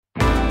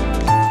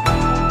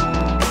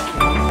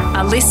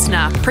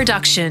listener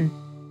production.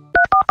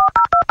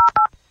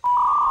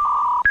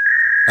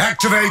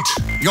 Activate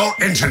your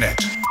internet,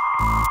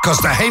 because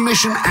the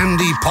Hamish and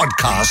Andy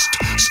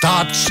podcast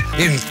starts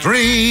in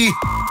 3,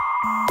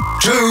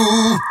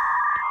 2...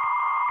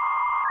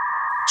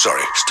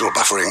 Sorry, still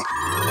buffering.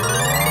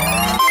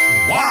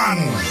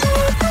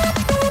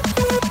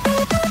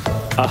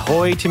 1.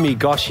 Ahoy to me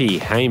goshy,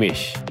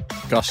 Hamish.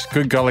 Gosh,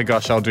 good golly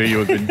gosh, I'll do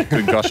you a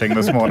good goshing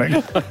this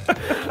morning.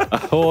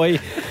 Ahoy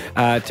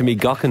to me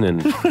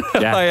Gokkinen.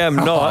 Jack. I am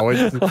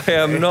not. I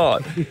am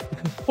not.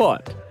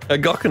 What? A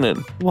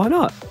Gokkinen. Why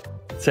not?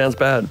 Sounds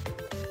bad.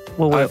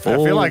 Well, I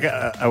feel like,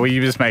 are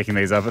you just making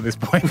these up at this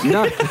point?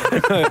 No,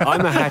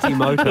 I'm a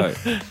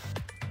Hatimoto.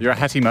 You're a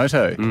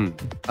Hatimoto?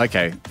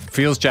 Okay.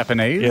 Feels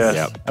Japanese? Yes.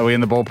 Yep. Are we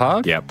in the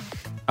ballpark? Yep.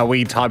 Are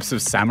we types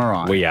of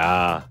samurai? We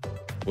are.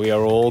 We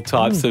are all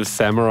types of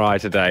samurai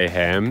today,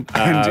 Ham.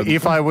 And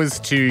if I was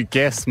to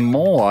guess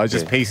more,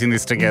 just piecing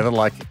this together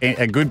like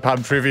a good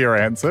pub trivia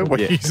answer,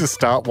 where you just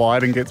start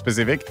wide and get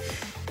specific,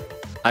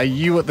 are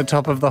you at the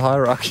top of the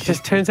hierarchy?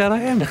 Just turns out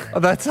I am. Oh,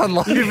 that's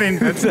unlikely. I mean,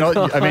 that's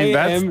not. I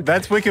mean,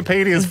 that's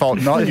Wikipedia's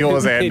fault, not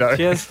yours, Ando. It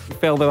just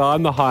felt that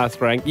I'm the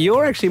highest rank.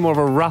 You're actually more of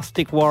a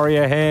rustic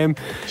warrior, Ham.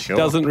 Sure.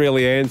 Doesn't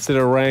really answer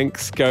to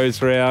ranks,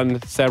 goes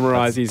around,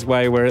 samurais his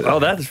way.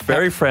 That's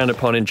very frowned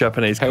upon in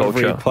Japanese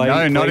culture.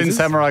 No, not in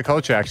samurai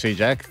culture, actually,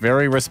 Jack.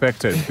 Very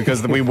respected,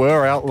 because we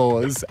were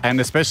outlaws,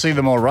 and especially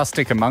the more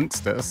rustic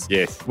amongst us.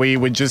 Yes. We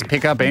would just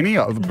pick up a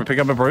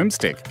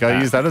broomstick, go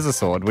use that as a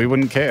sword. We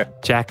wouldn't care.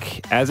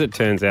 Jack, as it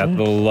turns out,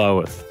 the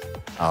lowest.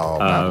 Oh,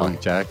 bad luck,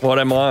 Jack. What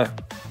am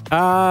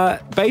I?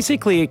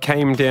 Basically, it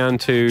came down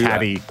to...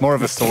 Caddy. More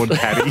of a sword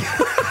caddy.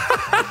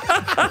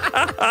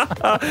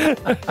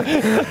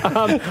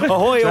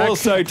 Ahoy Jack,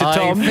 also to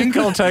Tom. I think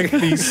I'll take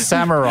the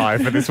samurai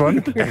for this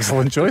one.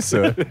 Excellent choice,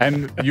 sir.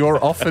 And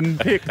you're often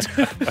picked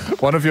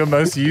one of your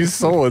most used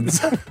swords.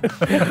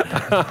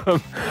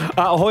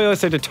 Ahoy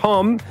also to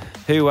Tom,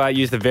 who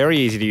used the very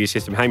easy-to-use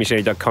system,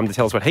 HamishAndy.com, to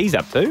tell us what he's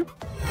up to.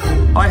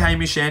 Hi,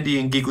 Hamish, Andy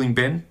and Giggling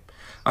Ben.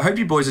 I hope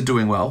you boys are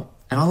doing well,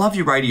 and I love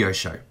your radio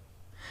show.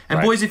 And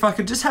Right. boys, if I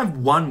could just have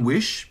one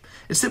wish,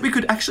 it's that we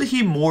could actually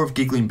hear more of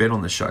Giggling Ben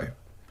on the show.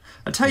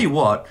 I tell you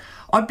what,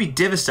 I'd be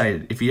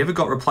devastated if he ever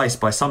got replaced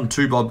by some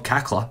two-bob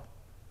cackler.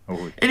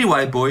 Oh.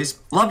 Anyway, boys,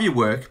 love your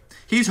work.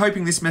 Here's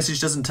hoping this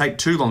message doesn't take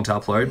too long to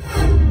upload.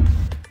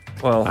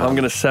 Well, I'm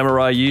going to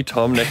samurai you,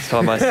 Tom, next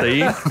time I see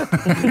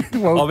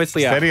you. Well,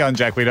 Obviously, steady on,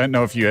 Jack. We don't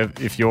know if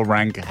your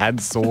rank had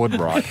sword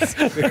rights.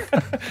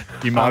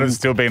 You might have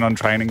still been on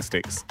training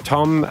sticks.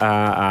 Tom,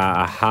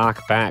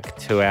 hark back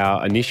to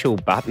our initial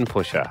button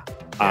pusher.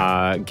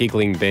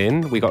 Giggling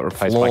Ben, we got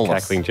replaced by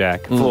Flawless. Cackling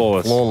Jack.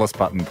 Flawless. Flawless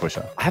button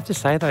pusher. I have to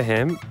say, though,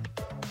 Ham,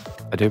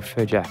 I do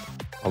prefer Jack.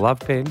 I love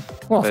Ben.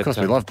 Well, but, of course,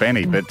 we love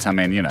Benny, but I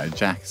mean,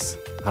 Jack's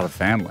part of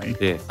family.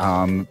 Yes.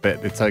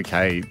 But it's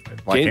okay,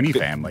 like any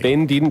family.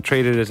 Ben didn't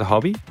treat it as a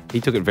hobby.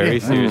 He took it very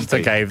seriously.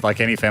 It's okay,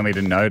 like any family,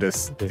 to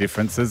notice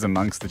differences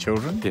amongst the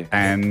children. Yeah.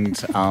 And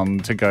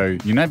to go,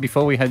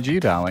 before we had you,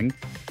 darling,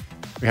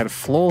 we had a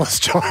flawless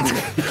child.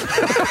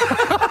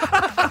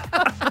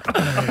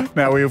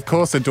 Now, we, of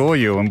course, adore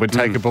you and would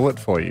take a bullet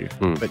for you.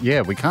 But,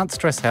 yeah, we can't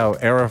stress how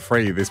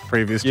error-free this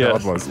previous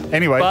child was.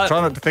 Anyway, try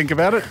not to think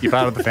about it. You're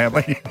part of the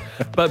family.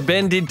 But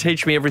Ben did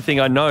teach me everything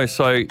I know,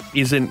 so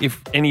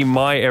if any of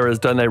my errors,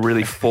 don't they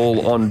really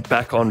fall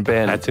back on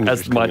Ben That's an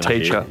as my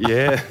interesting teacher? idea.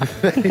 Yeah,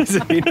 that is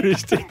an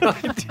interesting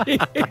idea.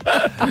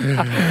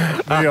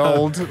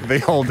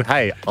 the old,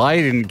 hey, I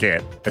didn't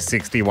get a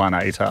 61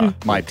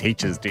 ATAR. My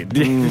teachers did.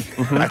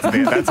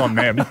 That's on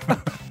them.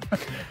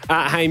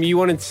 Haim, you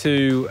wanted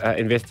to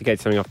investigate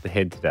something off the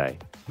head today.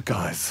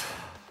 Guys,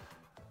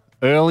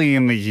 early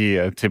in the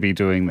year to be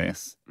doing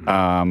this,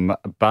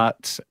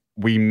 but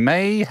we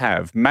may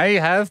have,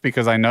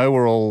 because I know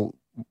we're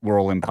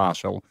all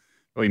impartial,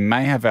 but we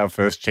may have our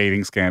first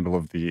cheating scandal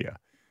of the year.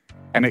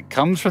 And it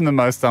comes from the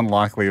most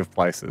unlikely of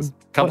places.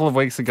 A couple of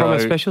weeks ago. From a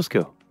special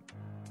school?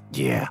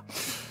 Yeah.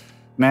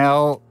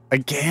 Now,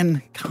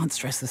 again, can't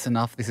stress this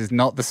enough. This is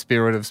not the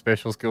spirit of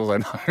special schools. I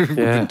know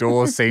the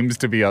door seems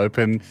to be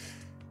open.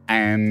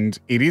 And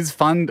it is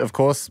fun, of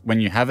course, when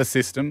you have a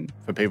system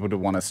for people to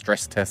want to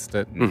stress test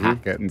it and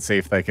hack it and see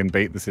if they can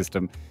beat the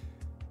system.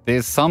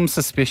 There's some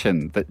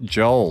suspicion that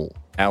Joel,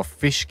 our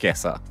fish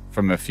guesser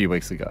from a few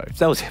weeks ago.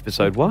 That was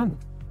episode 1.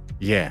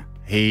 Yeah.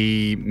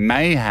 He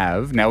may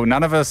have. Now,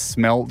 none of us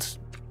smelt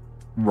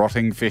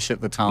rotting fish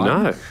at the time.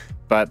 No.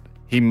 But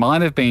he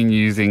might have been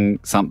using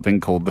something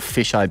called the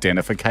Fish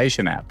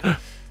Identification app.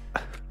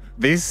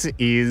 This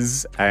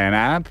is an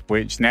app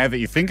which, now that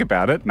you think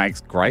about it,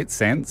 makes great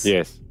sense.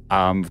 Yes.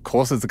 Of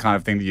course, it's the kind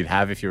of thing that you'd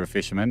have if you're a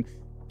fisherman,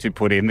 to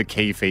put in the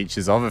key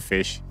features of a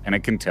fish and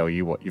it can tell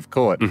you what you've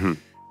caught.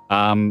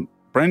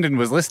 Brendan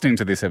was listening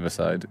to this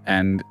episode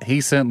and he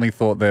certainly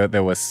thought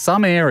there were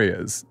some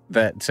areas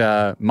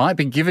that might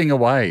be giving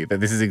away that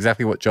this is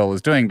exactly what Joel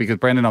is doing, because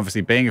Brendan,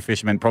 obviously being a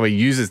fisherman, probably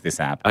uses this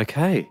app.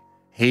 Okay.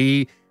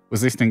 He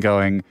was listening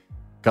going,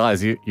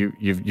 guys,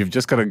 you've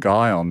just got a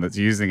guy on that's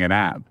using an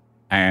app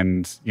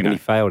and, And he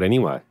failed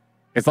anyway.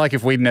 It's like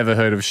if we'd never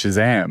heard of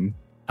Shazam.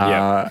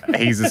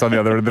 He's just on the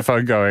other end of the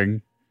phone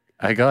going,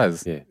 "Hey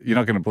guys, you're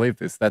not going to believe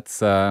this. That's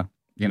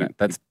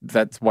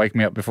that's Wake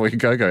Me Up Before You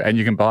Go Go, and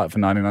you can buy it for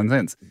 99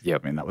 cents." Yeah,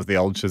 I mean that was the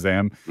old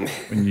Shazam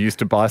when you used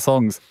to buy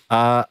songs.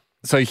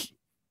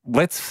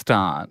 Let's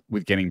start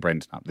with getting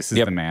Brendan up. This is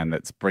the man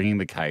that's bringing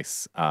the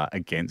case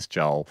against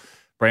Joel.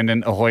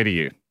 Brendan, ahoy to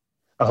you.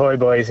 Ahoy,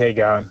 boys. How you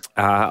going?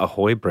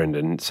 Ahoy,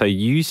 Brendan. So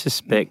you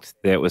suspect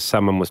that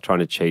someone was trying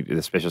to cheat with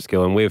a special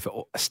skill, and we've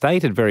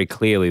stated very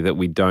clearly that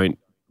we don't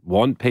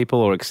want people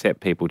or accept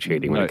people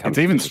cheating when it comes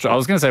to even to I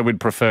was going to say we'd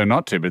prefer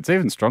not to, but it's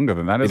even stronger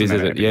than that,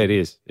 isn't it? Yeah, it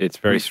is. It's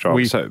very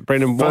strong. So,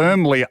 Brendan,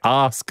 firmly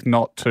ask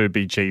not to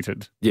be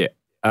cheated. Yeah.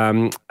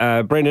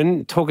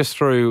 Brendan, talk us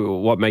through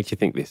what makes you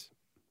think this.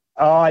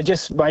 Oh,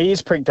 my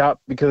ears pricked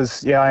up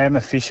because, I am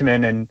a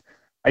fisherman and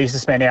I used to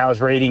spend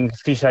hours reading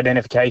fish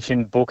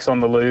identification books on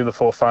the loo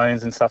before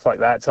phones and stuff like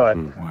that. So I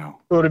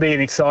thought it'd be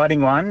an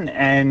exciting one.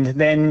 And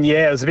then,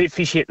 it was a bit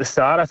fishy at the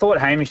start. I thought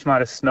Hamish might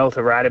have smelt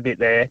a rat a bit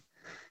there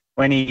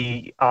when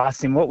he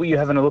asked him, what were you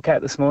having a look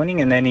at this morning?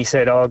 And then he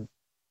said,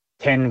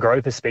 10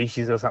 groper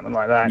species or something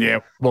like that. Yeah.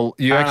 Well,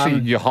 you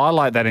you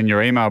highlight that in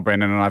your email,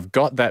 Brendan, and I've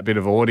got that bit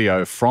of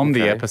audio from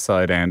the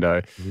episode,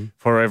 Ando,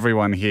 for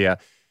everyone here.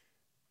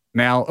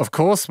 Now, of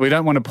course, we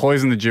don't want to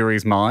poison the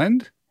jury's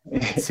mind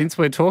since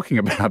we're talking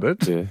about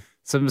it. Yeah.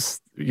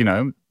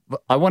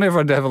 I want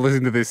everyone to have a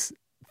listen to this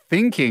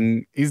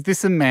thinking, is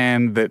this a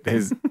man that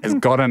has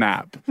got an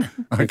app?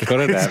 Okay.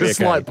 Got an app. Some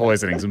slight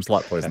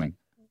poisoning.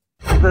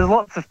 There's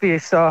lots of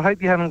fish, so I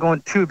hope you haven't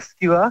gone too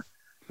obscure.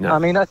 No. I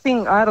mean, I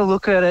think I had a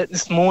look at it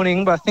this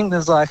morning, but I think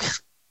there's like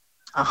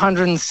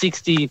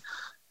 160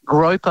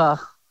 groper,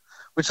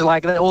 which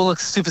they all look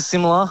super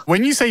similar.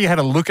 When you say you had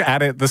a look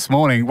at it this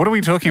morning, what are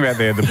we talking about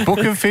there? The book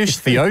of fish,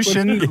 the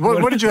ocean?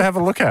 What did you have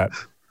a look at?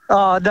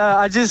 Oh, no,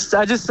 I just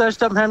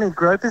searched up how many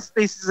groper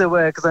species there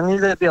were because I knew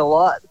there'd be a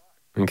lot.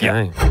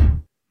 Okay.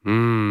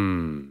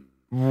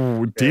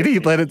 Ooh, did he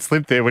let it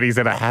slip there when he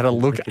said I had a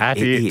look at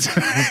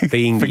it?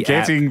 Being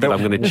forgetting that I'm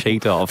going to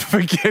cheat off.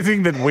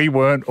 Forgetting that we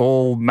weren't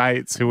all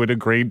mates who had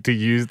agreed to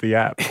use the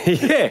app.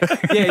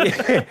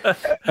 Yeah.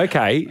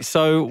 Okay,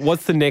 so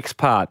what's the next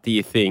part, do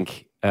you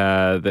think,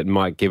 that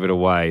might give it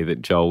away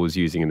that Joel was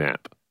using an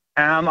app?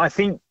 I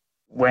think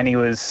when he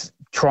was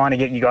trying to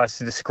get you guys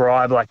to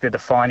describe the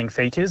defining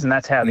features, and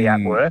that's how the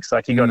app works.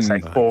 You got to say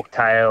fork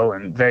tail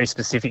and very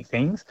specific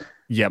things.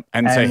 Yep.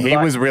 And so he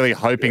was really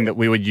hoping that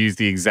we would use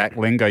the exact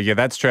lingo. Yeah,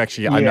 that's true.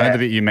 Actually, I know the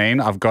bit you mean.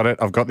 I've got it.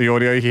 I've got the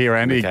audio here,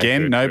 Andy. Okay,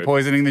 again, good.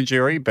 Poisoning the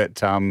jury,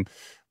 but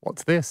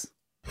what's this?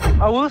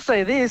 I will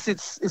say this.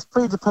 It's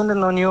pretty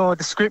dependent on your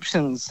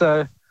descriptions.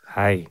 So,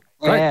 hey,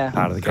 great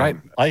part of the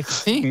game. I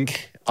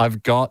think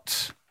I've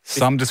got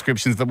some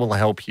descriptions that will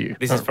help you.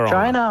 This is for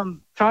try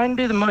and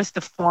do the most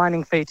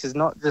defining features,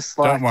 not just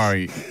Don't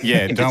worry.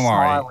 Yeah, don't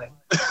worry.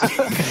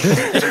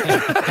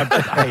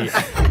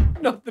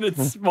 Not that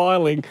it's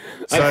smiling.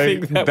 So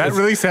that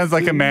really sounds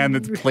like a man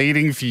that's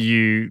pleading for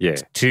you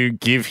to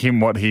give him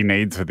what he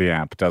needs for the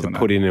app, doesn't it?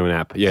 Put into an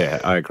app. Yeah,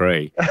 I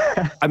agree.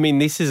 I mean,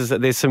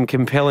 there's some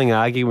compelling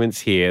arguments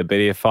here, but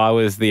if I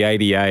was the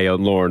ADA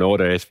on Law and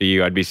Order, as for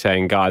you, I'd be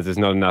saying, guys, there's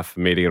not enough for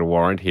me to get a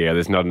warrant here.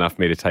 There's not enough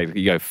for me to take.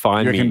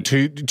 Find me. You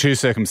reckon too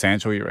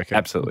circumstantial, you reckon?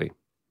 Absolutely.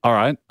 All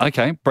right.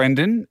 Okay.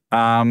 Brendan,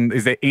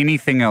 is there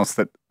anything else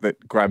that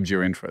grabbed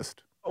your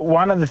interest?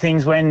 One of the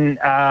things when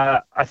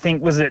I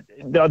think was it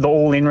the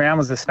all-in round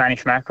was the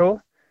Spanish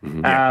mackerel.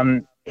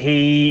 Mm-hmm.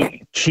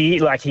 He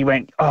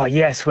went, oh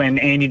yes, when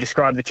Andy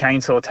described the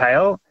chainsaw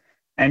tail,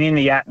 and in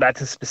the app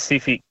that's a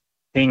specific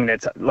thing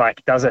that's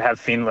does it have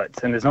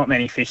finlets? And there's not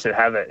many fish that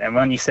have it. And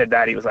when you said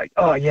that, he was like,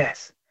 oh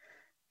yes,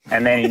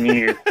 and then he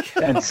knew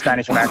and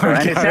Spanish mackerel.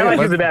 And it sounded like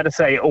he was about to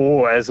say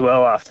or as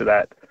well after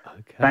that.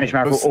 Spanish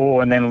mackerel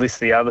or and then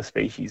list the other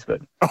species,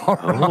 but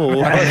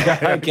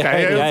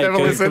okay.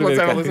 Let's have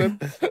a listen.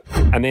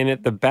 And then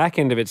at the back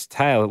end of its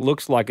tail, it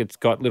looks like it's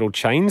got little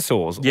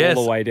chainsaws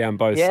all the way down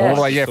both sides. All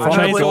the way, What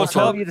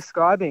are you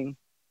describing?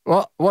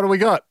 What do we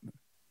got?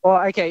 Oh,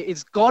 okay.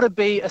 It's got to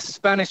be a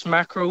Spanish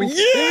mackerel. Yeah.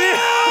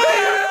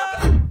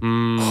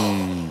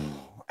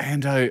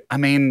 Ando, I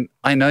mean,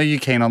 I know you're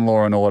keen on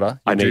Law and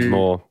Order. I need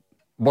more.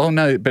 Well,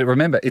 no, but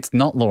remember, it's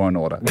not Law and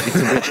Order. It's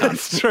a witch hunt.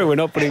 It's true. We're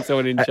not putting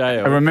someone in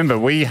jail. Remember,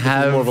 we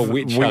have more of a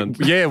witch hunt.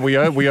 Yeah, we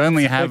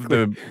only have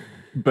the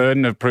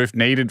burden of proof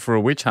needed for a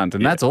witch hunt,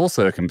 and that's all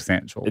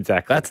circumstantial.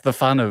 Exactly. That's the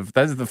fun of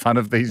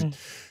these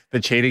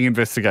the cheating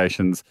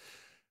investigations.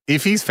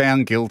 If he's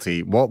found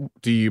guilty, what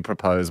do you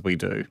propose we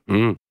do? I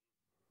mean,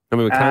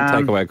 we can't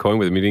take away a coin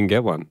with him. He didn't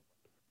get one.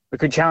 We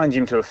could challenge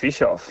him to a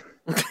fish off.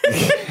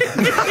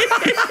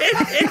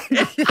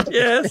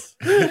 Yes.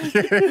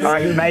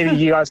 Maybe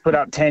you guys put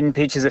up 10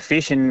 pictures of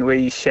fish and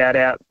we shout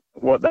out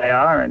what they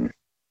are, and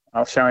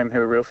I'll show him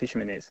who a real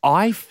fisherman is.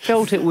 I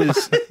felt it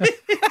was...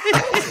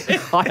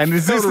 And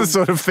is this the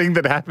sort of thing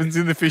that happens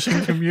in the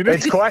fishing community?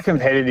 It's quite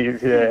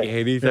competitive, yeah. Yeah,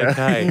 it is.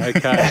 Okay.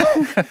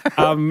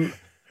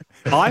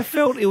 I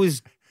felt it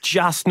was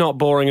just not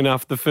boring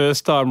enough the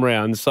first time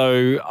round.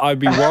 So I'd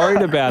be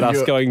worried about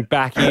us going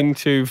back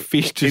into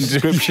fish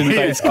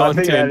description-based I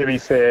think content. that'd be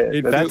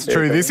fair. That's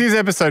true. This is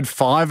episode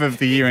 5 of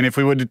the year, and if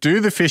we were to do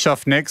the fish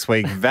off next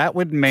week, that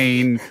would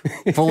mean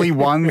fully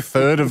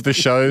 1/3 of the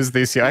shows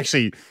this year.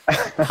 Actually,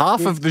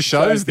 half of the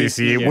shows this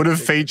year would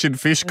have featured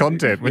fish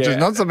content, which is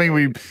not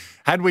something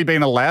had we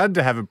been allowed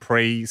to have a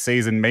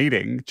pre-season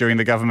meeting during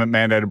the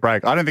government-mandated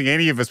break, I don't think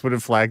any of us would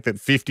have flagged that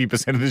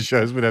 50% of the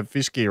shows would have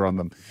fish gear on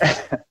them.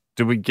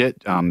 Do we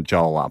get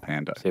Joel up,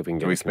 Hando? See if we can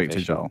get Do we a speak to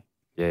confession. Joel?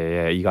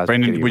 Yeah. You guys,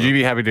 Brendan, would you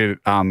be happy to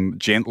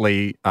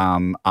gently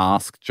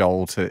ask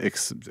Joel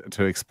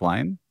to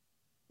explain?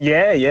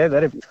 Yeah,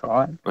 that'd be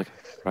fine. Okay,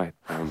 right.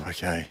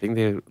 Okay. I think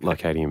they're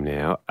locating him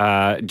now.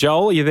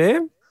 Joel, are you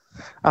there?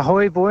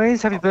 Ahoy,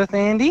 boys. Happy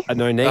birthday, Andy.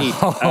 No need.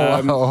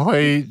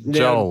 Hey,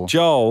 Joel. Now,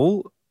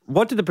 Joel,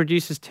 what did the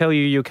producers tell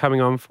you you're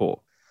coming on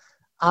for?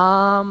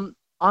 I'm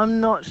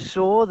not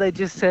sure. They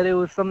just said it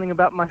was something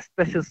about my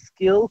special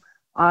skill.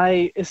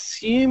 I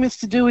assume it's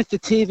to do with the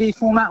TV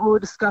format we were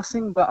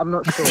discussing, but I'm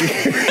not sure.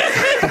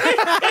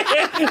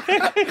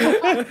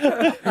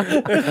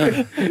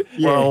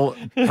 Well,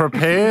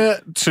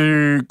 prepare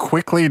to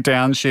quickly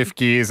downshift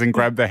gears and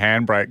grab the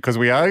handbrake because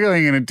we are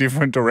going in a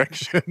different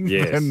direction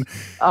than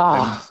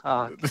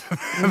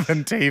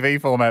TV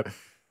format.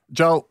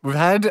 Joel, we've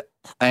had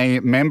a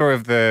member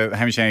of the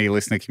Hamish Andy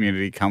listener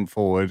community come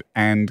forward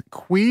and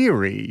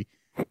query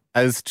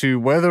as to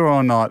whether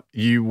or not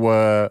you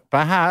were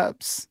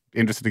perhaps,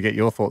 interested to get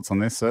your thoughts on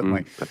this,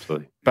 certainly,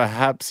 Absolutely.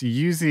 perhaps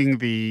using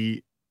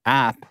the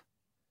app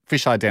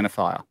Fish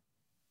Identifier.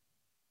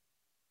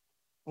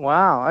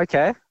 Wow,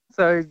 okay.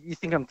 So you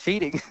think I'm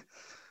cheating?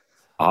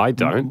 I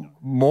don't.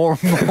 More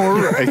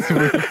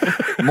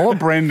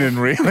Brendan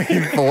really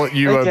thought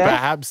you were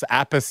perhaps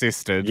app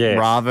assisted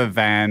rather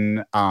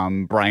than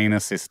brain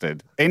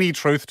assisted. Any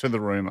truth to the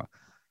rumor?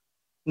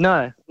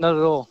 No, not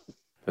at all.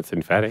 That's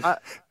emphatic.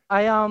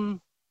 I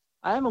am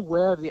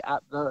aware of the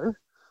app though.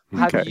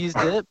 Have used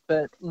it,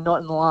 but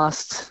not in the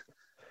last,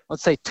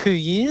 let's say, 2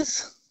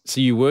 years. So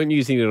you weren't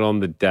using it on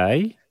the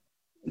day?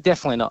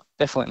 Definitely not.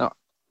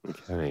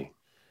 Okay.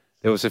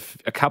 There was a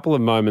couple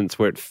of moments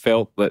where it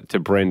felt that to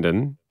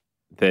Brendan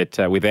that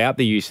without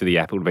the use of the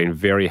app, it would have been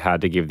very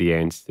hard to give the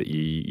answer that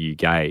you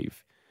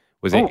gave.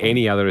 Was there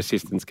any other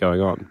assistance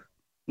going on?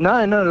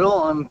 No, not at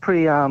all. I'm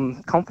pretty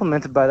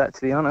complimented by that,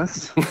 to be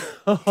honest.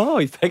 Oh,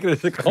 he's taking it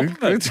as a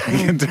compliment.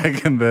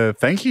 Taking the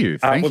thank you.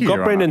 We've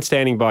got Brendan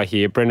standing by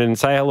here. Brendan,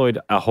 say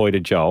ahoy to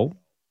Joel.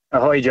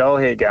 Ahoy, Joel.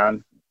 How you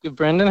going? Good,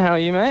 Brendan. How are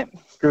you, mate?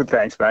 Good,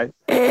 thanks, mate.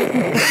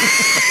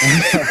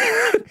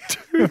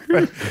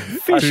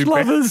 Fish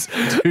lovers.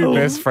 Two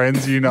best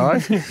friends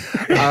unite.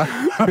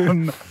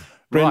 Brendan,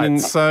 right,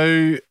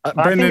 so I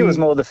Brendan, think it was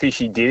more the fish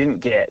he didn't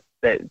get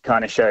that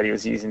kind of showed he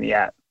was using the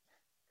app.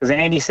 Because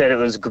Andy said it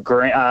was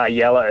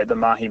yellow, the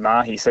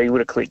mahi-mahi, so he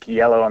would have clicked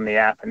yellow on the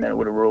app and then it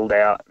would have ruled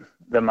out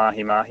the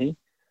mahi-mahi.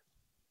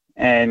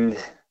 And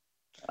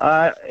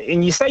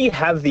you say you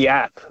have the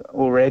app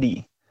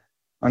already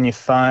on your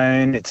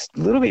phone. It's a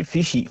little bit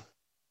fishy.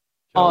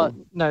 Oh,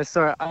 no,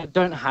 sorry. I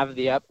don't have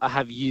the app. I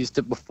have used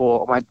it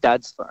before on my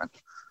dad's phone.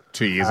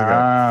 2 years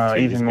ago.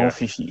 Even more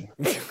fishy.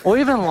 Or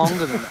even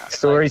longer than that.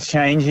 Story's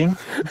changing.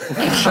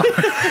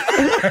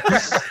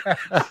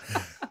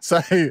 So,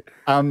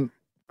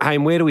 hey,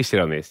 where do we sit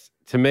on this?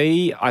 To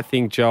me, I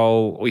think,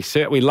 Joel, we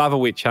love a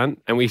witch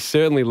hunt and we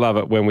certainly love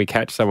it when we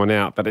catch someone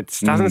out, but it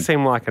doesn't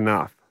seem like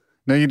enough.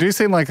 No, you do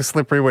seem like a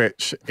slippery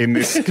witch in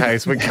this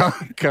case. We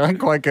can't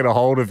quite get a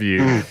hold of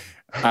you.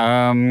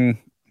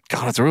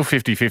 God, it's a real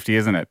 50-50,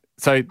 isn't it?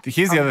 So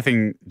here's the other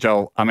thing,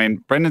 Joel. I mean,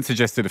 Brendan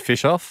suggested a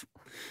fish off,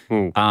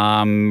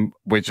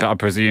 which I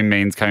presume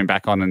means coming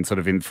back on and sort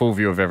of in full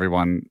view of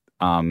everyone,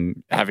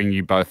 having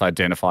you both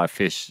identify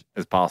fish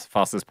as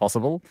fast as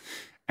possible.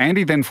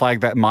 Andy then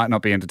flagged that might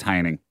not be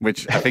entertaining,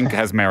 which I think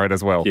has merit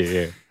as well.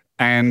 Yeah.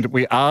 And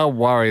we are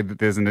worried that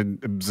there's an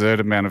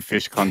absurd amount of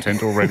fish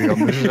content already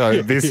on the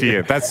show this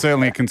year. That's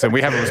certainly a concern.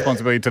 We have a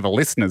responsibility to the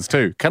listeners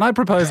too. Can I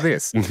propose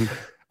this?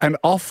 An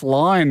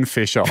offline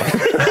fish off.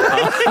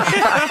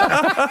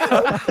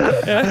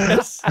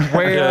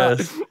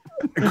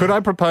 Could I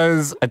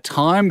propose a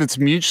time that's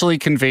mutually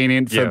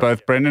convenient for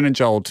both Brendan and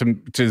Joel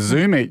to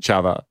Zoom each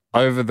other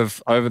over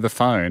the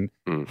phone,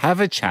 have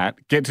a chat,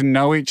 get to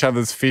know each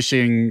other's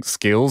fishing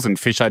skills and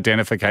fish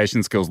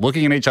identification skills,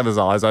 looking in each other's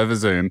eyes over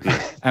Zoom,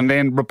 and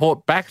then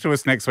report back to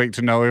us next week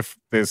to know if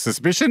there's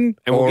suspicion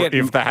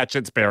if the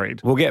hatchet's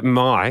buried. We'll get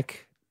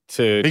Mike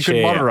to He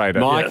could moderate it.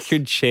 Mike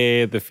could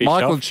chair the fish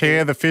Mike off. will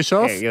chair the fish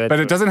off, but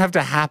it doesn't have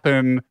to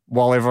happen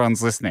while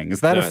everyone's listening.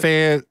 Is that a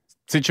fair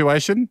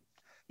situation?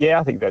 Yeah,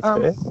 I think that's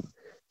fair.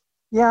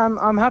 Yeah,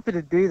 I'm happy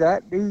to do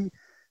that.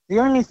 The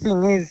only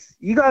thing is,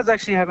 you guys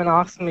actually haven't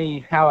asked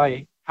me how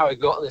I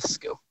got this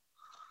skill.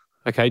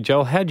 Okay,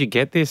 Joel, how'd you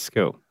get this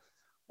skill?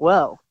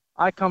 Well,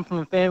 I come from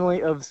a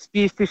family of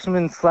spear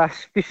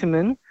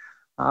fishermen/fishermen.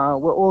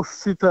 We're all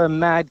super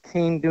mad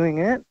keen doing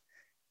it.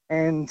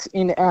 And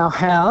in our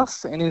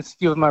house and in a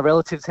few of my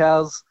relatives'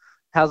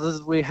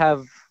 houses, we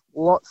have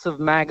lots of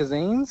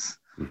magazines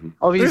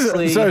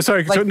Obviously.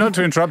 Sorry, not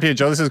to interrupt you,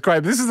 Joe. This is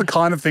great. This is the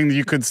kind of thing that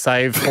you could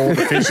save for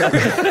the fish off,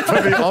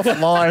 for the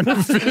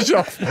offline fish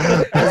off,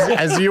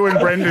 as you and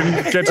Brendan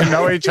get to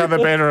know each other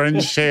better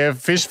and share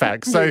fish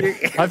facts. So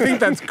I think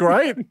that's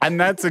great, and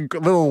that's a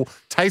little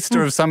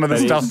taster of some of the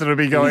stuff that'll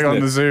be going on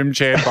the Zoom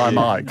chaired by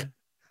Mike.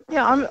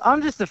 Yeah,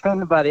 I'm just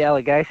offended by the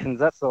allegations,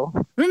 that's all.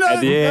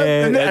 That's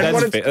fair.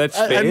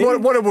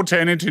 And what it will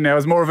turn into now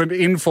is more of an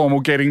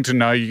informal getting to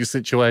know you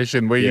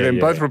situation where you then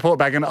both report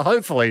back and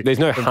hopefully there's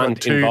no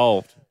hunt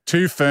involved.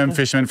 Two firm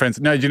fishermen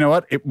friends. No, you know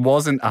what? It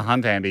wasn't a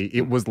hunt, Andy.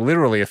 It was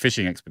literally a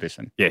fishing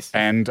expedition. Yes.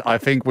 And I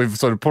think we've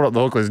sort of put up the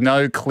hook. There's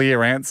no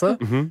clear answer,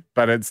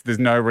 but there's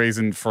no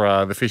reason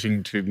for the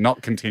fishing to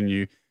not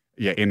continue.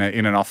 Yeah, in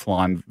an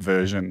offline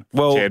version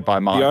shared by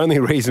Mike. The only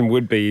reason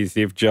would be is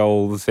if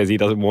Joel says he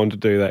doesn't want to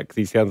do that because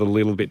he sounds a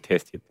little bit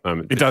testy at the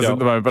moment. It does at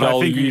the moment, but Joel,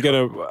 I think you're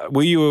going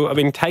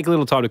to, take a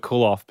little time to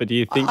cool off, but do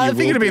you think I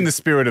think it'd be in the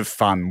spirit of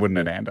fun, wouldn't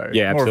it, Ando?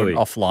 Yeah, absolutely.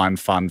 More of an offline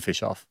fun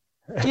fish off.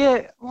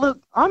 Yeah, look,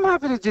 I'm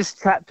happy to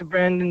just chat to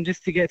Brendan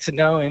just to get to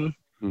know him.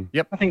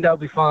 Yep. I think that'll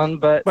be fun,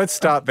 but... Let's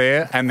start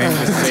there and then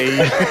just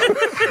see...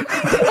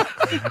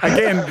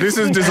 Again, this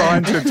is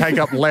designed to take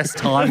up less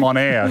time on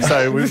air,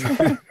 so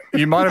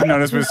you might have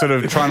noticed we're sort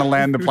of trying to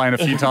land the plane a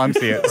few times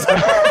here. So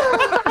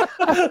I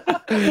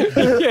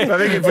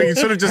think if we can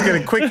sort of just get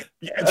a quick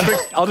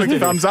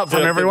thumbs up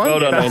from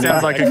everyone, that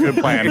sounds like a good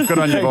plan. Good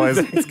on you, boys.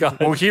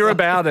 We'll hear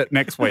about it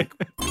next week.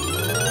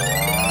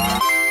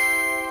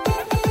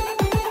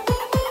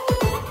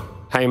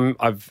 Hey,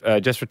 I've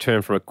just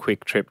returned from a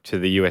quick trip to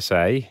the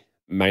USA,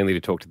 mainly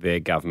to talk to their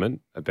government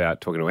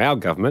talking to our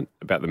government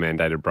about the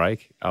mandated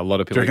break. A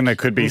lot of people... Do you reckon there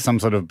could be some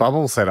sort of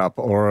bubble set up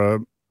or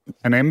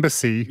an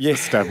embassy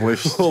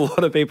established? A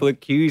lot of people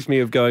accused me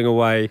of going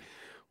away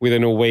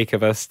within a week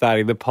of us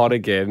starting the pod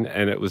again,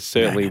 and it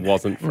certainly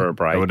wasn't for a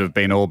break. It would have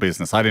been all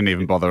business. I didn't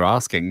even bother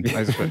asking.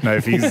 I just went, no,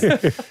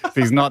 if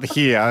he's not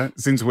here,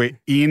 since we're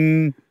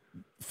in...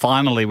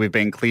 Finally, we've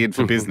been cleared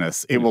for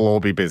business. It will all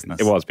be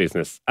business. It was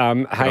business.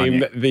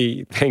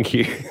 Thank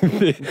you.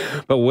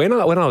 But when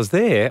I was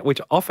there, which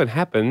often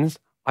happens,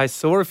 I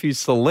saw a few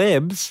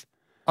celebs,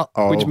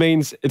 which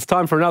means it's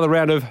time for another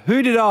round of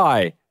Who Did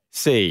I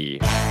See?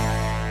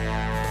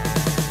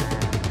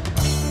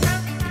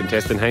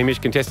 Contestant Hamish,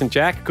 contestant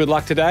Jack, good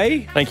luck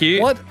today. Thank you.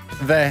 What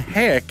the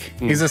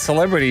heck is a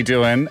celebrity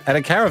doing at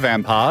a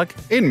caravan park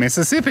in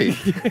Mississippi?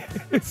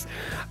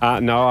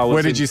 No, I was.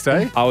 Where did you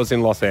stay? I was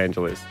in Los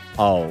Angeles.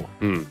 Oh.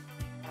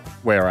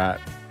 Where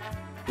at?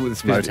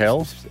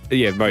 Motel?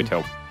 Yeah,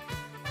 motel.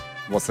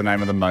 What's the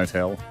name of the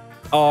motel?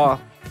 Oh,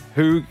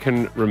 who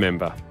can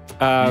remember? You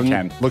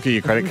can. Look at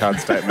your credit card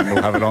statement.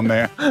 We'll have it on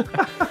there.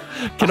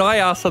 Can I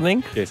ask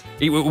something? Yes.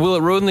 Will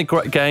it ruin the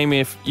game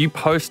if you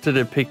posted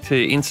a pic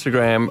to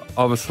Instagram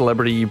of a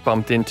celebrity you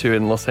bumped into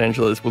in Los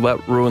Angeles? Will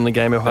that ruin the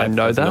game if I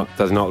know that?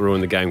 Does not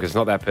ruin the game because it's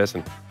not that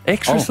person.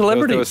 Extra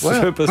celebrities. There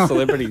were super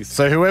celebrities.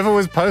 So whoever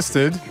was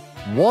posted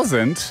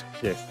wasn't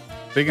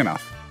big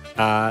enough.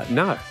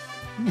 No.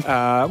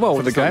 Well,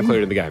 for the game?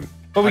 Included in the game.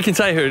 Well, we can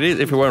say who it is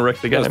if we won't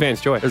wreck the game. It was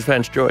Vance Joy. It was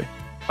Vance Joy.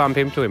 Bump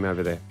into him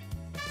over there.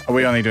 Are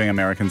we only doing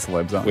American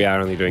celebs, aren't we? We are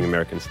only doing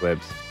American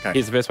celebs. Okay.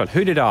 Here's the first one.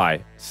 Who did I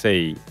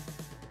see?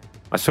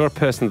 I saw a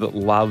person that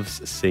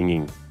loves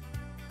singing.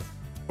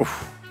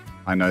 Oof,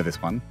 I know this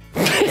one.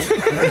 Who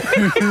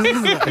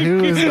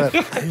is that?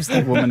 Who's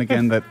that woman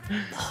again that...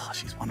 Oh,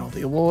 she's won all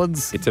the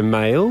awards. It's a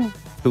male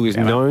who is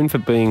known for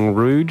being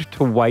rude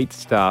to wait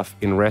staff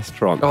in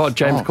restaurants. Oh,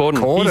 James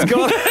Corden. He's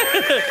got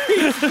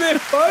it.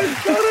 They've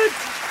both got it.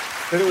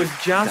 But it was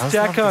just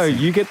Jacko.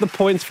 You get the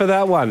points for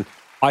that one.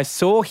 I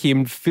saw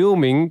him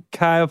filming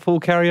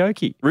Carpool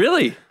Karaoke.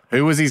 Really?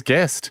 Who was his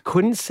guest?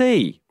 Couldn't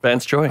see.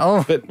 Vance Joy.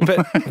 Oh.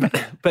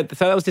 But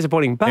so that was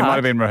disappointing. But he might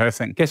have been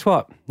rehearsing. Guess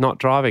what? Not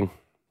driving.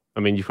 I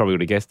mean, you probably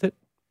would have guessed it.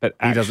 But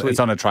actually, it's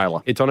on a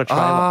trailer. It's on a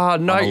trailer. Ah,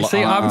 no.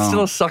 See, I'm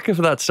still a sucker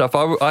for that stuff.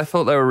 I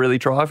thought they were really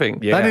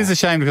driving. Yeah. That is a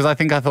shame because I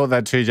think I thought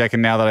that too, Jack.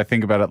 And now that I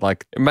think about it,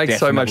 like it makes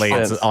so much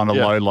sense. It's on a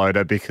low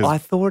loader because I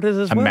thought it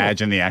as well.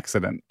 Imagine the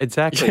accident.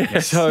 Exactly.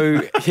 Yes.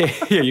 So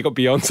you got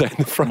Beyonce in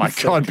the front. Oh my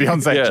God,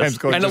 Beyonce, yes. James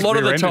Corden. And a lot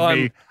of the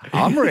time,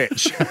 I'm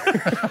rich.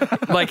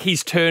 Like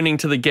he's turning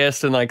to the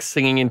guest and like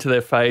singing into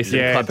their face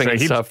and clapping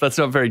and stuff. That's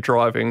not very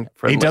driving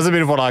friendly. He does a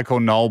bit of what I call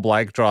Noel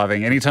Blake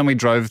driving. Anytime we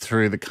drove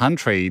through the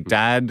country,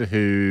 Dad,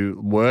 who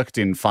worked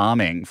in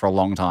farming for a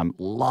long time,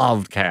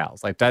 loved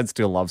cows. Like Dad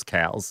still loves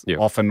cows. Yep.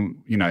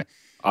 Often,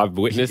 I've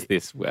witnessed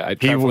this.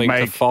 Traveling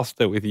to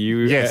Foster with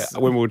you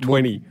when we were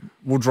 20.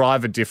 We'll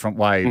drive a different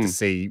way to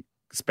see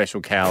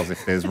special cows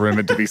if there's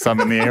rumoured to be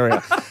some in the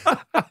area.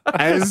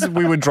 As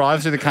we would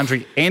drive through the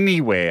country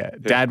anywhere,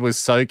 Dad was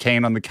so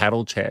keen on the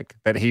cattle check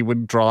that he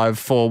would drive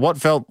for what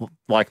felt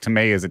like to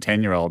me as a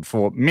 10-year-old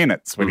for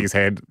minutes with his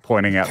head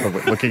looking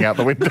out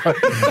the window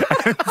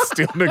and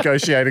still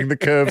negotiating the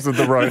curves of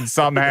the road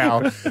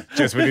somehow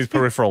just with his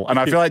peripheral. And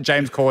I feel like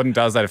James Corden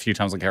does that a few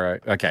times on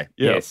karaoke. Okay.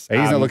 Yes.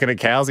 He's not looking at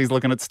cows, he's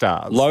looking at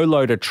stars. Low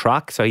loader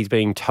truck, so he's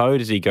being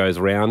towed as he goes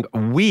around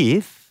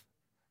with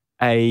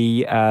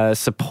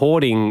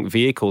supporting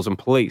vehicles and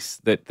police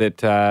that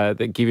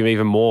give him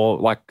even more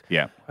like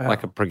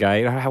a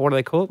brigade. What do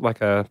they call it?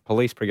 Like a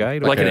police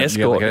brigade? Like an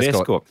escort. An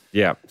escort.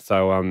 Yeah.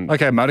 So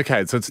okay,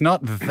 motorcade. So it's not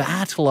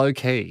that low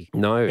key.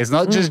 No. It's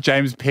not just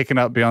James picking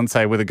up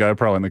Beyonce with a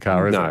GoPro in the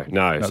car, is it?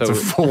 No. It's a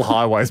full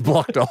highway's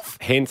blocked off.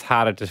 Hence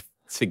harder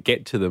to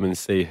get to them and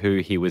see who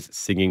he was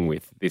singing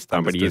with this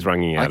time, but he is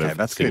running out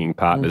of singing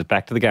partners.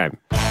 Back to the game.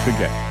 Good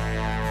game.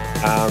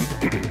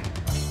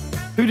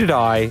 Who did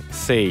I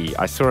see?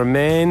 I saw a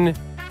man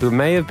who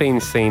may have been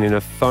seen in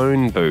a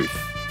phone booth.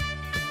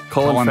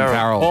 Colin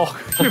Farrell. Oh,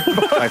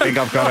 I think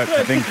I've got it.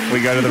 I think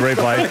we go to the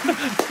replay.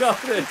 got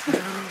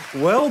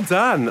it. Well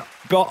done.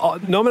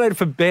 Nominated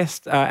for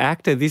Best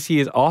Actor this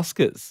year's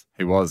Oscars.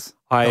 He was.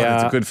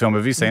 It's a good film.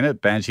 Have you seen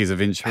it? Banshees of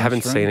Inisherin? I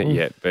haven't seen it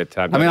yet, but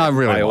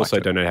I also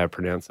don't know how to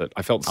pronounce it.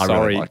 I felt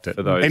sorry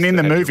for those. And in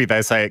the movie,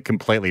 they say it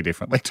completely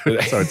differently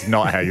too, so it's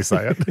not how you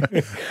say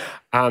it.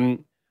 I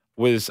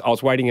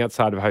was waiting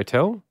outside of a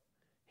hotel.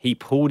 He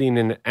pulled in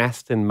an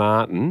Aston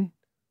Martin,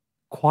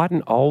 quite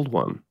an old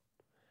one.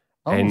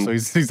 Oh, and so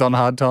he's on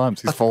hard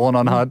times. He's fallen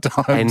on hard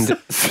times.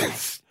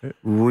 And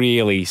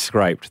really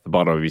scraped the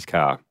bottom of his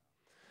car.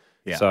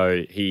 Yeah.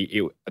 So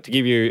to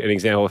give you an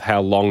example of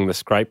how long the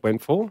scrape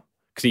went for,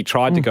 because he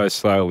tried to go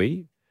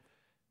slowly,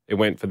 it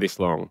went for this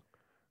long.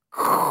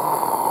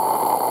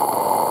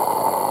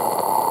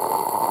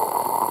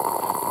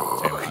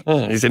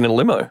 He's in a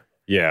limo.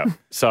 Yeah.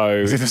 So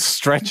is it a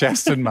stretch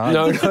Aston Martin?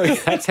 No,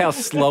 that's how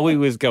slow he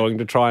was going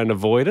to try and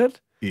avoid it.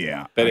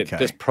 Yeah. But it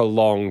just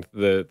prolonged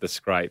the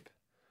scrape.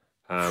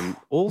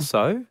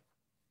 Also,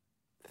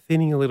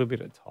 thinning a little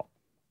bit at top.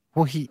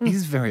 Well, he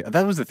is very...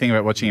 That was the thing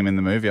about watching him in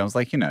the movie. I was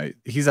like,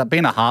 he's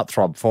been a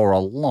heartthrob for a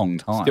long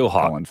time. Still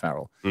hot. Colin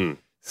Farrell.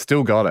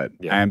 Still got it.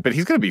 Yeah. But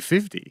he's going to be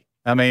 50.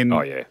 I mean...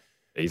 Oh, yeah.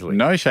 Easily.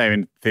 No shame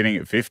in thinning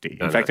at 50.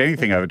 In fact,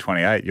 anything over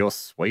 28, you're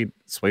sweet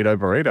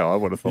burrito, I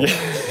would have thought.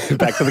 Yeah.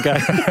 Back to the game.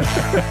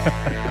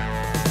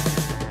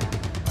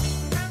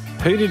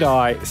 Who did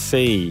I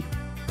see?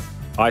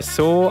 I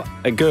saw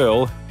a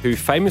girl who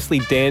famously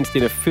danced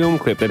in a film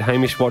clip that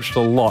Hamish watched a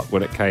lot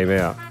when it came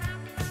out.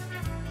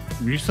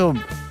 You saw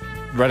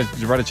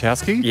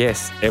Ratajkowski?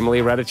 Yes,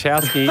 Emily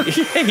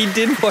Ratajkowski. Yeah, he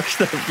did watch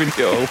that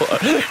video a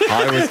lot.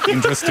 I was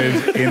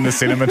interested in the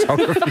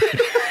cinematography.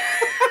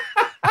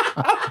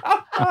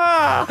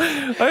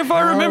 If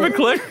I remember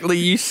correctly,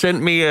 you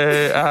sent me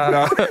a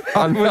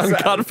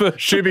uncut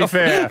version. To be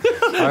fair,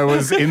 I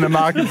was in the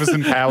market for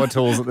some power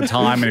tools at the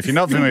time, and if you're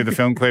not familiar with the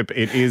film clip,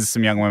 it is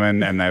some young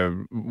women, and they're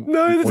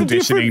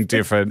auditioning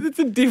different. It's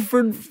a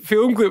different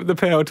film clip, the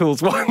Power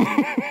Tools one.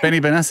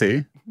 Benny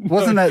Benassi.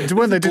 Wasn't that?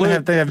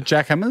 Didn't they have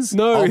jackhammers?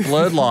 No,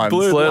 Blurred Lines.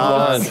 Blurred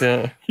Lines.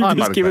 Yeah. You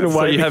just give it away.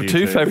 So you have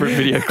two favourite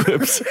video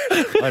clips.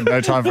 I have no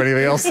time for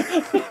anything else.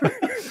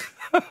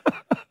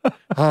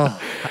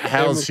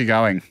 How's she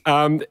going?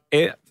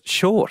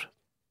 Short.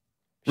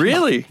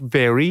 Really?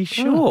 Very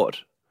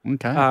short.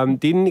 Okay.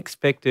 Didn't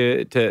expect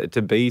her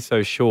to be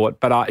so short,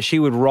 but she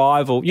would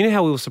rival. You know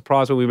how we were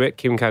surprised when we met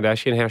Kim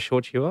Kardashian how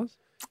short she was?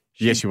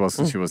 Yes, she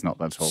was. She was not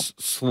that tall.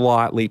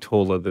 Slightly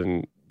taller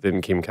than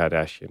Kim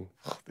Kardashian.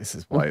 This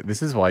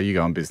is why you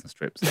go on business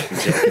trips.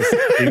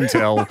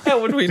 Intel.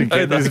 How would we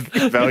know that? This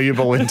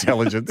valuable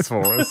intelligence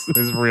for us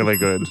is really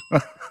good.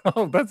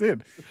 Oh, that's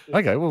it.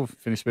 Okay, we'll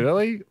finish a bit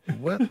early.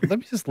 Well, let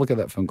me just look at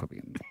that film clip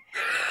again.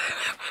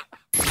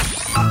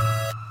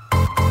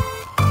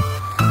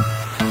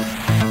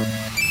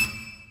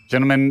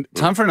 Gentlemen,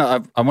 time for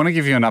I want to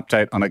give you an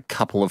update on a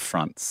couple of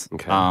fronts.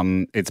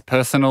 Okay. It's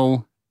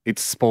personal,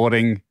 it's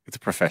sporting, it's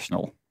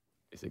professional.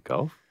 Is it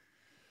golf?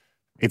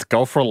 It's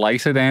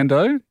golf-related,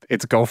 Ando.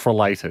 It's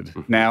golf-related.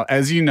 Mm-hmm. Now,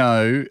 as you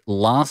know,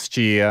 last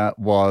year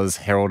was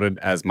heralded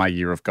as my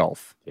year of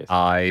golf. Yes.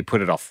 I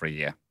put it off for a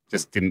year.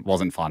 Just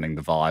wasn't finding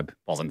the vibe,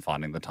 wasn't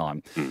finding the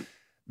time.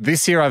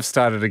 This year I've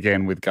started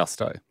again with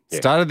gusto. Yeah.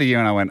 Started the year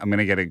and I went, I'm going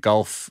to get a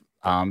golf,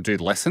 do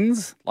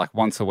lessons, like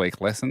once a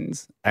week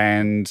lessons,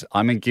 and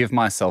I'm going to give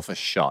myself a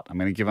shot. I'm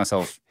going to give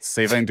myself,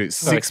 see if I can do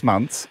 6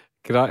 months.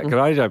 Can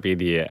I jump in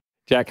here?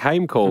 Jack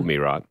Haim called me,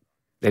 right?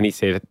 And he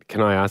said,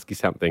 can I ask you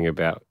something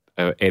about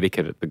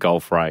etiquette at the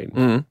golf range?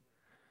 Mm-hmm.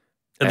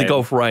 At the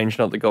golf range,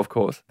 not the golf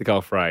course. The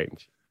golf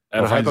range.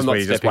 And I hope I'm not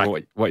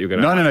stepping what you're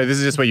going to No. This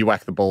is just where you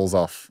whack the balls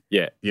off.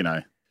 Yeah. You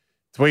know.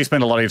 It's where you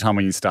spend a lot of your time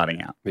when you're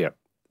starting out. Yeah.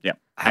 Yeah.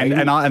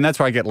 And that's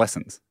where I get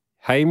lessons.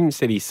 Haim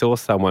said he saw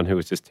someone who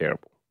was just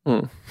terrible.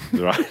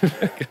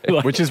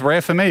 Right. Which is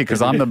rare for me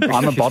because I'm a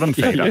bottom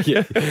feeder.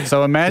 Yeah.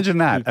 So imagine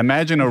that.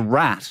 Imagine a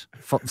rat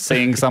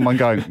seeing someone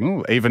going,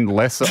 ooh, even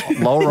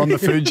lower on the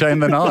food chain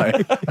than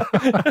I.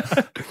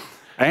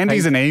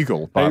 Andy's an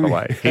eagle, by the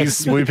way. He's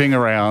swooping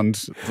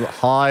around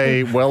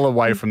high, well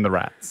away from the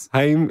rats.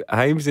 Haim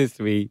says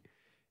to me,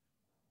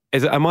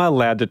 Am I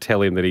allowed to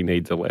tell him that he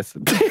needs a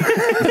lesson?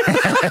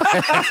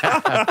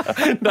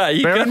 No,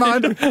 you Bear in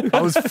mind,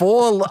 I was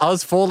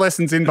four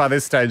lessons in by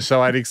this stage,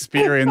 so I'd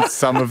experienced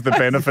some of the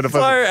benefit of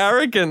so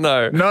arrogant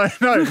though. No,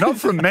 not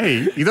from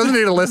me. He doesn't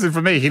need a lesson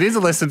from me. He needs a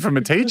lesson from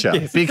a teacher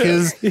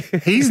because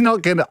he's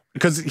not going to.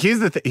 Because here's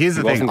the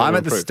thing. I'm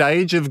at the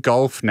stage of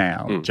golf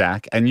now,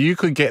 Jack, and you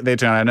could get there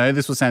too. And I know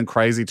this will sound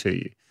crazy to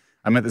you.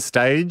 I'm at the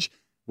stage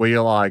where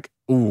you're like,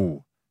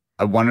 ooh,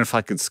 I wonder if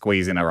I could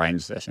squeeze in a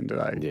range session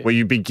today, where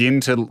you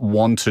begin to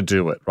want to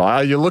do it, right?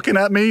 Are you looking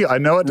at me? I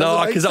know it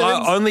doesn't make sense. No,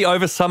 because only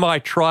over summer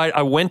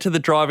I went to the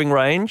driving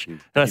range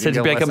and I said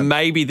to Becca,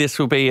 maybe this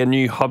will be a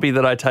new hobby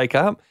that I take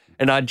up.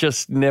 And I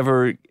just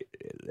never,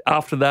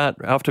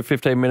 after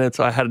 15 minutes,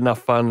 I had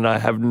enough fun and I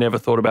have never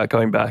thought about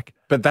going back.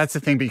 But that's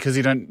the thing, because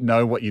you don't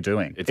know what you're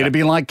doing. It'd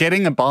be like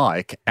getting a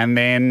bike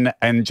and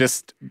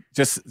just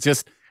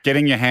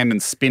getting your hand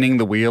and spinning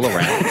the wheel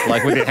around,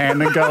 like with your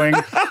hand and going,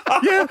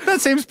 yeah, that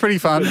seems pretty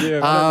fun.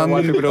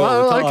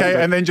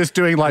 Okay, and then just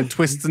doing like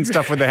twists and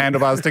stuff with the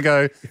handlebars to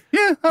go,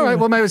 yeah, all right,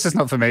 well, maybe it's just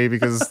not for me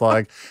because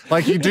like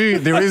you do,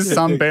 there is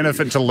some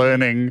benefit to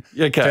learning,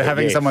 to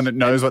having someone that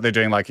knows what they're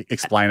doing, like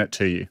explain it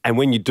to you. And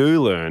when you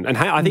do learn, and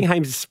I think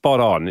Hamish is spot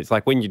on, it's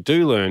like when you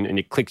do learn and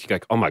you click, you go,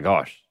 oh my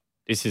gosh,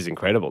 this is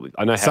incredible.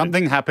 I know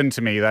something happened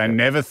to me that I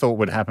never thought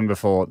would happen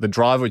before. The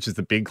driver, which is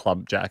the big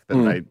club, Jack,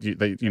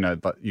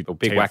 that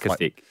big whacker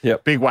stick.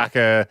 Yep. Big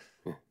whacker,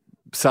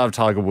 start of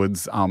Tiger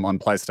Woods on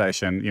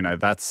PlayStation.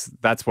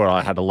 That's where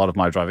I had a lot of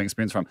my driving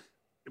experience from.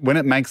 When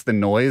it makes the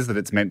noise that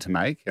it's meant to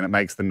make, and it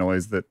makes the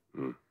noise that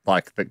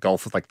that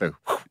golf is like the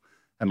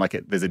and like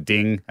there's a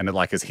ding and it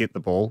like has hit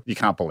the ball, you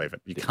can't believe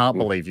it. You can't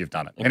believe you've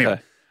done it. Okay. Anyway.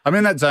 I'm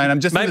in that zone.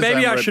 I'm just maybe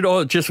I should,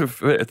 just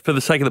for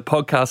the sake of the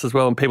podcast as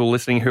well and people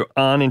listening who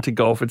aren't into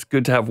golf, it's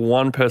good to have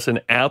one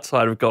person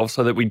outside of golf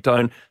so that we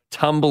don't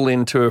tumble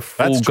into a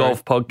full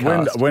golf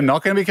podcast. We're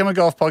not going to become a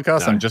golf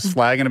podcast. No. I'm just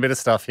flagging a bit of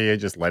stuff here,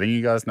 just letting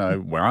you guys know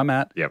where I'm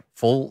at. Yep.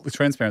 Full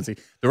transparency.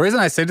 The reason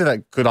I said to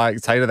that, could I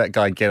say to that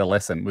guy, get a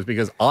lesson, was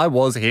because I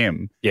was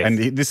him. Yes.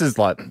 And this is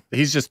like,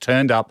 he's just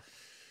turned up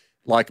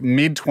like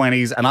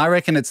mid-20s, and I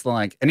reckon it's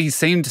like, and he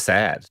seemed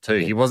sad too.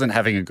 He wasn't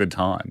having a good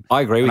time.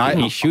 I agree with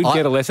you. He should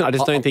get a lesson. I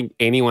just don't think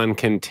anyone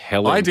can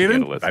tell him to get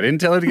a lesson. I didn't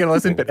tell him to get a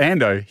lesson, but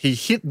Ando, he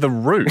hit the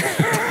roof.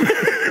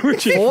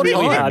 Which is really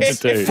hard to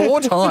do.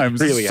 4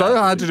 times. Really so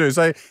hard to do.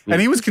 So,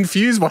 and he was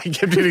confused why he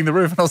kept hitting the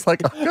roof. And I was like,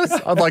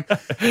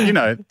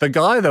 the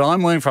guy that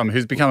I'm learning from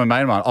who's become a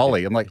mate of mine,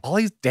 Ollie, I'm like,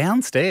 Ollie's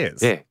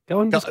downstairs. Yeah. Go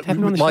and just tap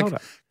him on the shoulder.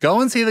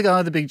 Go and see the guy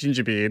with the big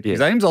ginger beard. Yeah.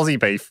 His name's Aussie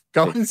Beef.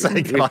 Go and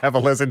say, can I have a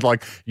lesson?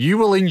 Like, you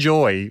will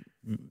enjoy,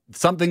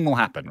 something will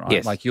happen, right?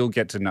 Yes. Like, you'll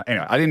get to know.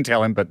 Anyway, I didn't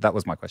tell him, but that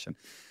was my question.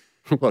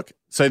 Look,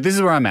 so this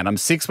is where I'm at. I'm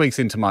 6 weeks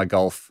into my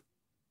golf,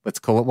 let's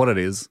call it what it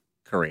is,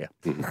 career.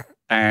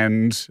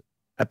 And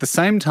at the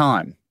same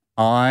time,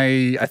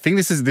 I think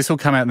this will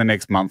come out in the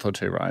next month or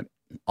two, right?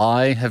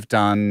 I have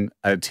done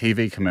a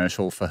TV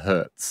commercial for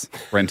Hertz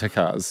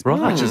Rent-A-Cars,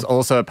 which is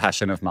also a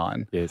passion of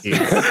mine. Yes. You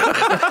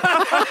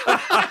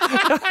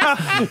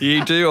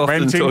do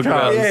often talk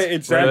about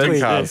renting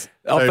cars.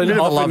 So often, a bit of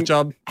a love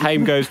job.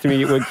 Haim goes to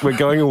me, we're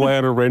going away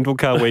on a rental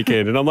car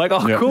weekend. And I'm like,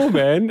 cool,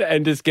 man.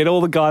 And just get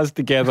all the guys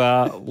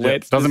together.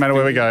 Doesn't matter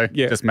where we go.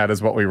 Just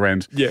matters what we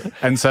rent. Yeah.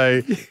 And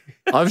so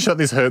I've shot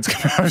this Hertz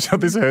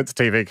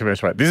TV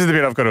commercial. Right? This is the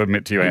bit I've got to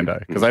admit to you, Ando,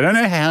 because I don't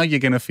know how you're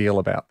going to feel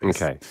about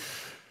this. Okay.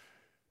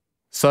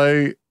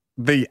 So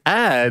the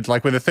ad,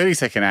 like with a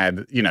 30-second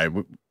ad,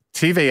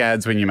 TV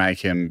ads, when you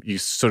make them, you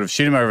sort of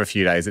shoot them over a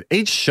few days.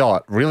 Each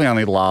shot really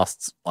only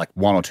lasts like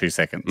 1 or 2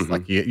 seconds. Mm-hmm.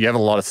 Like you have a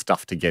lot of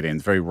stuff to get in.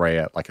 It's very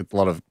rare. Like it's a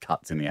lot of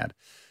cuts in the ad.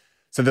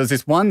 So there's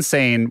this one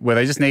scene where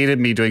they just needed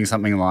me doing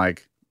something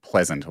like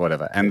pleasant or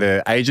whatever. And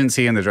the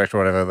agency and the director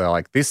or whatever, they're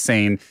like, this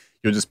scene,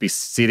 you'll just be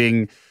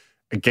sitting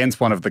against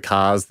one of the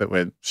cars that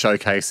we're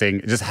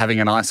showcasing, just having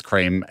an ice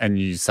cream, and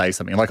you say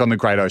something like on the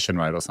Great Ocean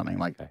Road or something,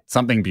 like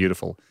something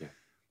beautiful. Yeah.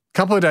 A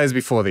couple of days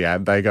before the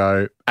ad, they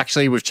go,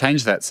 actually, we've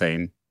changed that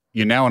scene.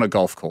 You're now on a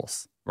golf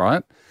course,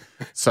 right?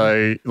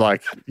 So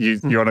like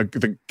you're on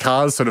the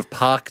car's sort of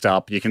parked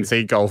up. You can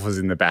see golfers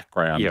in the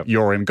background. Yep.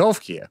 You're in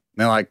golf gear. And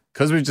they're like,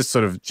 because we've just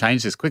sort of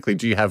changed this quickly,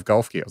 do you have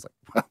golf gear? I was like,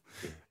 well,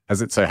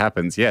 as it so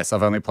happens, yes,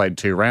 I've only played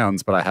 2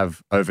 rounds, but I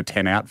have over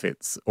 10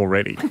 outfits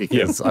already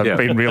because I've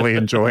been really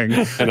enjoying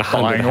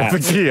buying all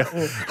the gear.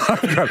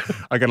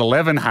 I got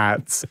 11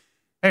 hats.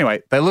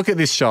 Anyway, they look at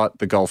this shot,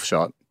 the golf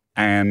shot,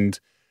 and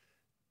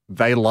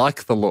they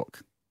like the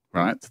look,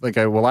 right? So they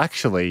go, well,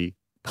 actually,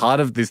 part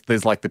of this,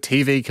 there's like the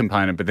TV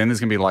component, but then there's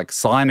going to be like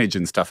signage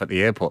and stuff at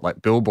the airport,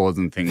 like billboards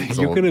and things.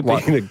 You're going to be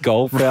in a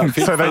golf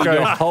outfit. So they go,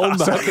 your whole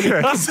so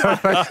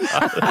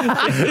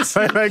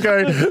they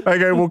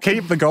go, we'll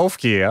keep the golf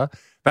gear.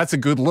 That's a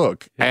good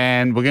look.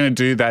 And we're going to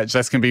do that.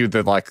 That's going to be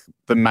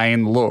the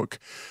main look.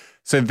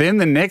 So then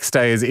the next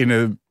day is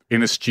in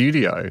a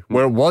studio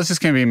where it was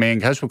just going to be me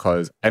in casual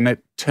clothes. And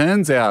it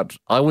turns out,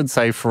 I would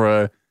say for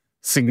a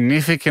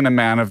significant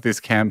amount of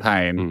this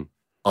campaign,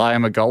 I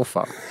am a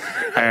golfer.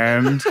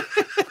 And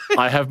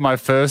I have my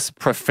first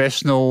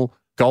professional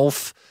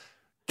golf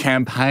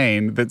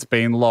campaign that's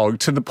been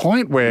logged to the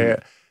point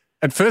where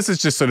at first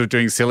it's just sort of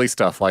doing silly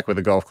stuff like with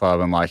a golf club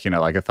and like,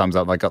 like a thumbs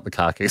up, like got the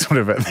car keys,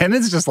 whatever. Then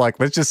it's just like,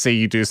 let's just see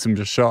you do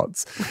some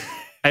shots.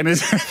 And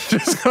it's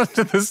just got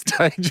to the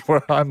stage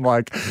where I'm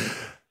like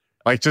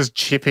just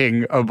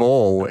chipping a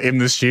ball in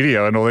the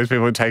studio and all these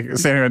people are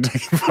standing around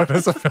taking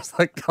photos. I was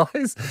like,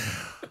 guys,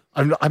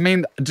 I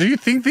mean, do you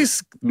think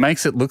this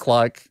makes it look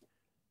like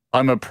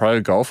I'm a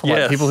pro golfer?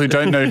 Yes. Like people who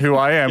don't know who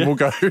I am will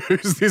go,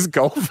 who's this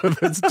golfer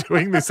that's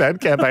doing this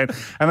ad campaign?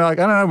 And they're like,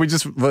 I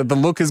don't know, the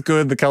look is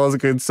good, the colours are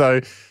good.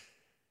 So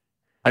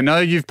I know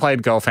you've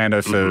played golf,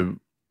 Ando, for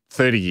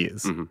 30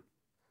 years. Mm-hmm.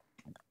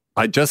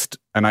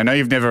 And I know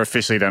you've never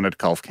officially done a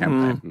golf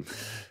campaign.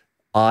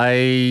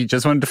 I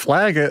just wanted to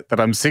flag it that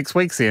I'm 6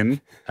 weeks in,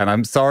 and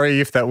I'm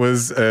sorry if that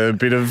was a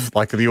bit of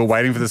like you were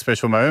waiting for the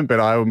special moment, but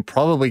I'm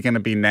probably going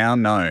to be now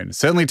known,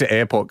 certainly to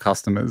airport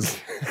customers,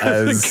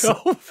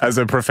 as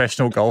a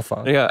professional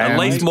golfer. Yeah, and at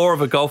least more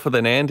of a golfer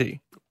than Andy.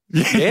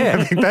 Yeah,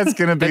 I think that's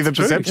going to be the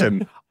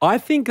perception. I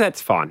think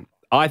that's fun.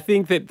 I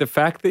think that the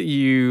fact that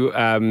you've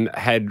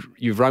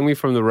rung me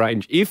from the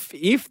range,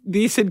 if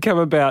this had come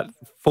about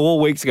 4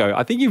 weeks ago,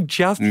 I think you've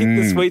just hit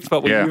the sweet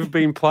spot where you've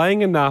been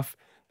playing enough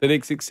that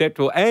it's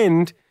acceptable,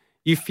 and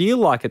you feel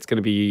like it's going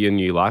to be your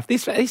new life.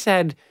 This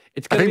ad,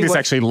 it's going to be. I think this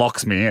actually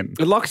locks me in.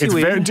 It locks you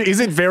in. Is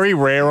it very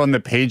rare on the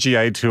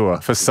PGA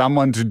Tour for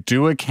someone to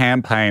do a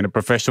campaign, a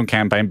professional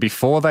campaign,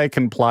 before they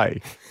can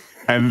play,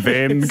 and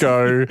then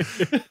go,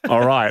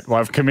 all right, well,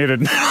 I've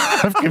committed.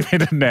 I've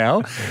committed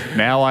now.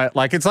 Now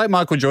it's like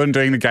Michael Jordan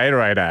doing the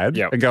Gatorade ad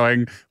and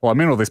going, well, I'm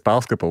in all this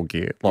basketball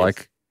gear,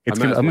 like. I'm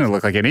going to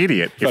look like an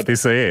idiot if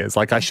this airs.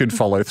 Like I should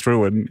follow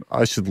through and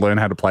I should learn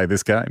how to play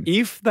this game.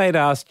 If they'd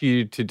asked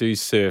you to do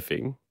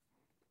surfing,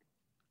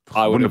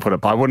 I wouldn't have put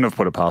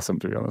it past them,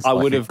 to be honest.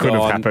 Could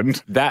have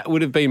happened. That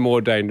would have been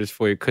more dangerous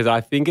for you because I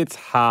think it's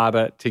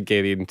harder to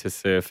get into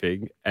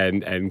surfing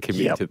and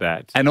commit to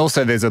that. And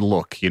also, there's a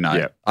look,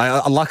 Yep.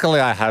 Luckily,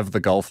 I have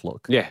the golf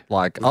look. Yeah.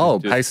 Like,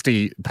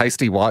 pasty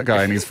white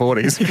guy in his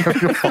 40s.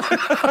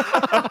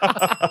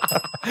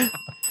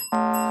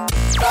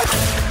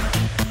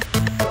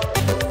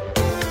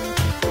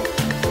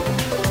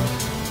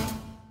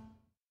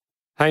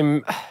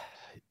 Hey,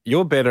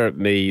 you're better at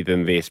me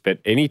than this, but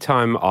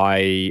anytime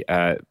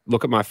I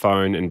look at my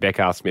phone and Beck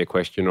asks me a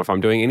question, or if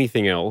I'm doing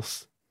anything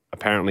else,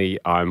 apparently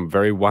I'm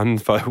very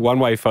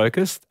one-way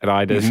focused and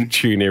I just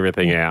tune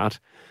everything out.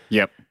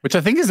 Yep, which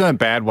I think is a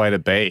bad way to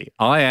be.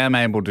 I am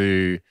able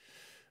to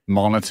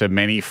monitor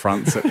many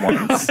fronts at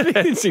once.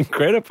 It's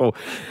incredible.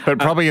 But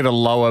probably at a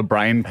lower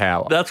brain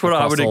power. That's what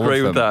I would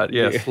agree with that,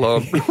 yes.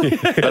 Lower.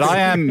 But I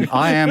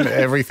am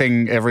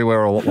everything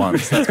everywhere all at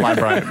once. That's my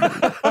brain.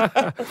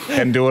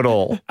 Can do it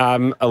all.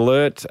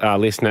 Alert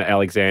listener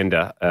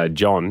Alexander,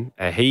 John,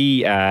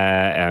 he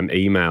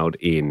emailed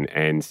in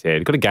and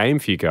said, got a game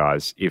for you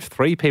guys. If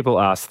 3 people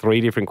ask 3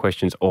 different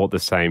questions all at the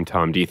same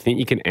time, do you think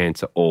you can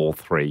answer all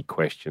 3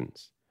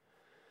 questions?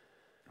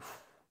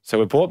 So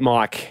we brought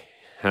Mike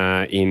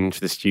into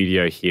the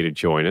studio here to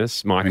join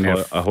us. Mike,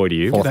 ahoy to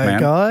you. G'day,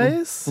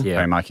 guys.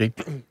 Yeah. Hey, Mikey.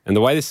 And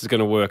the way this is going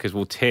to work is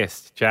we'll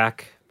test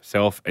Jack,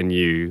 myself, and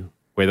you,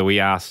 whether we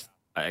ask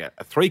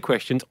 3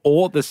 questions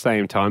all at the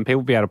same time. People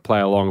will be able to play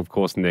along, of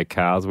course, in their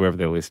cars, wherever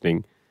they're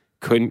listening.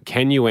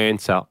 Can you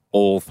answer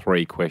all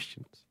 3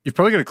 questions? You've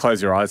probably got to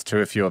close your eyes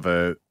too if you're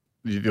the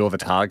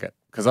target,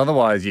 because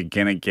otherwise you're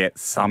going to get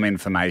some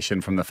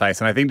information from the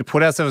face. And I think to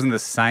put ourselves in the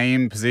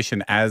same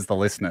position as the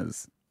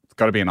listeners, it's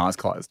got to be an eyes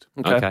closed.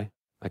 Okay.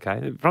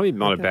 Probably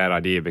not a bad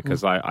idea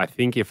because I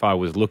think if I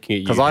was looking at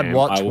you, because I'd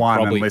watch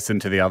one and listen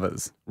to the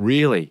others.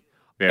 Really?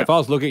 Yeah. If I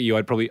was looking at you,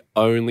 I'd probably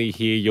only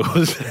hear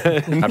yours.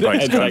 I'd probably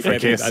just go for a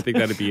kiss. I think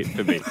that'd be it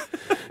for me.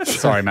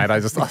 Sorry, mate. I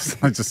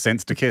just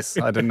sensed a kiss.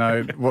 I didn't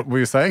know what we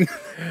were saying.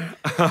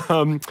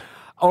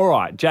 All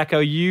right, Jack,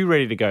 are you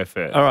ready to go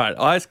first? All right,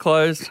 eyes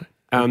closed.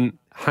 Haim,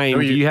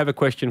 do you have a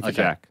question for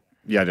Jack?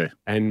 Yeah, I do.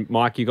 And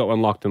Mike, you got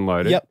one locked and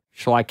loaded. Yep.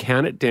 Shall I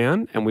count it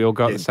down and we all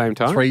go at the same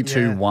time? 3,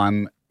 2,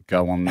 1,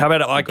 go on. How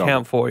about I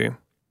count for you?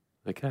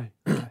 Okay.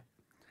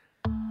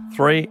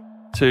 3,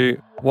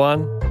 2,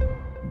 1.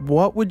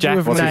 What would Jack, you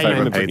have what's your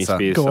named favourite Britney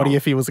Spears Gordy song?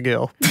 if he was a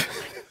girl?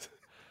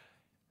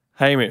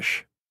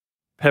 Hamish.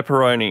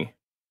 Pepperoni.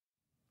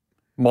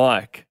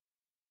 Mike.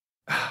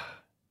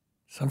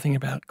 Something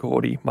about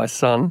Gordy, my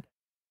son.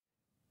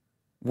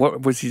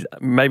 What was his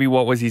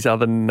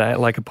other name,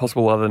 like a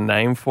possible other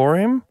name for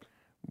him?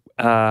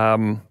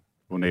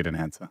 We'll need an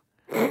answer.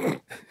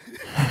 At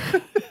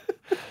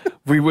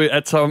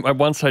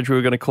one stage we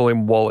were going to call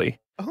him Wally.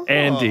 Oh.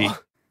 Andy.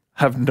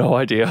 Have no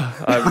idea.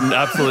 I have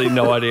absolutely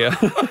no idea.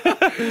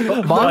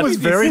 Mine was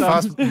very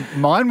fast.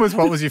 Mine was,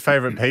 what was your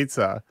favourite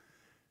pizza?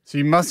 So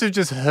you must have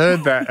just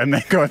heard that and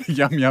then gone,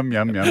 yum, yum,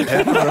 yum, yum.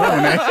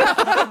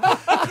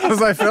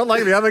 Because I felt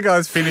like the other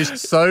guys finished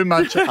so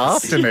much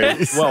after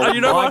me. Well,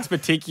 Mike's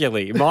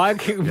particularly.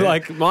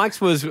 Mike's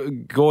was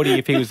Gordy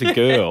if he was a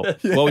girl.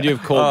 Yeah. What would you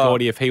have called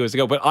Gordy if he was a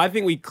girl? But I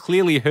think we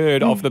clearly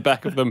heard off the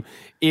back of them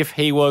if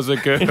he was a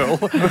girl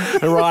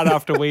right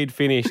after we'd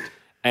finished.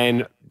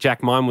 And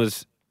Jack, mine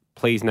was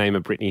please name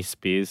a Britney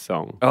Spears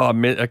song. Oh,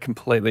 I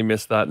completely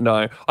missed that.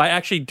 No. I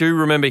actually do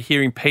remember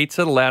hearing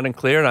pizza loud and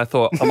clear, and I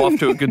thought, I'm off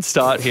to a good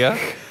start here.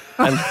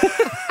 And,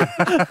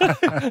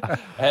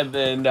 and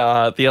then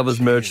the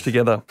others merged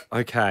together.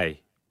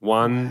 Okay.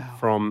 1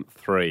 from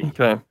 3.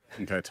 Okay.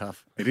 Okay,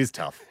 tough. It is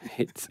tough.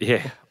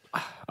 Yeah.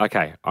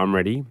 Okay, I'm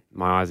ready.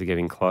 My eyes are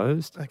getting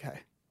closed.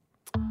 Okay.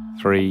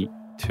 3,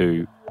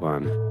 2,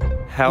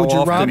 1. How Would you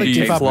often rather do you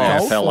give up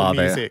floss? golf or are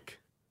there? music?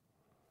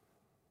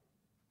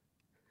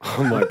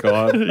 Oh my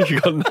God.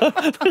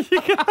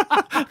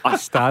 I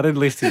started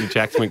listening to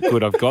Jack's went,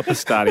 good, I've got the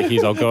starter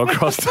here, I'll go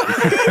across to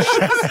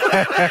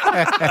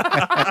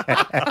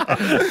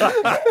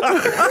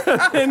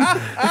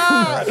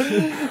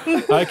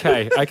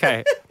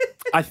Okay.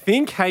 I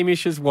think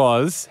Hamish's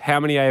was, how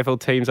many AFL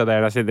teams are there?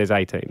 And I said there's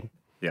 18.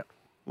 Yep.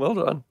 Well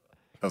done.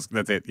 That's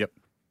it. Yep.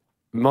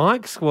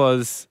 Mike's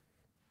was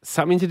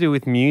something to do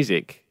with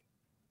music.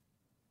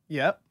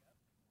 Yep.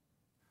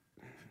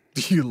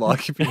 Do you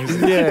like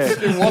music? Yeah.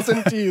 It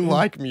wasn't do you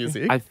like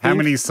music? I think How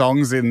many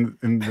songs in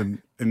the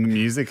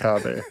music are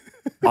there?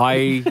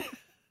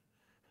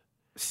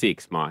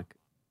 6, Mike.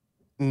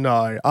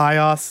 No. I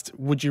asked,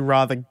 would you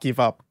rather give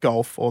up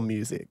golf or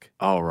music?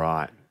 Oh,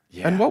 right.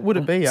 Yeah. And what would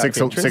it be? out of 6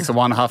 interest? of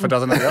one, half a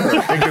dozen of the other.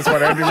 I think is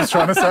what Andy was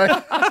trying to say.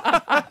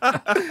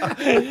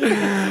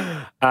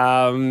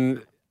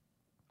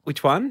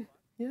 Which one?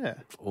 Yeah.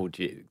 Or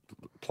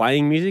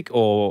playing music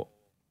or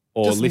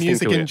Just listening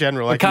music to in it?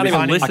 general. I can't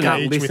even listen. I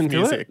can't with listen to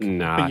music. it.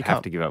 No, but I you have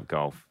can't. to give up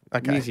golf.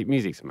 Okay.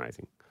 Music's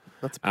amazing.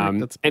 That's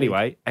pretty,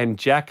 Anyway, and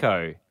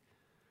Jacko.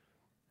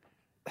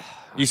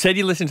 You said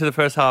you listened to the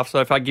first half, so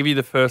if I give you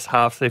the first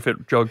half, see if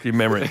it jogs your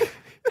memory.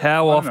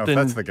 How I don't know often? if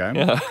that's the game.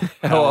 Yeah,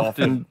 how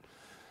often?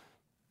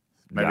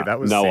 Maybe No, that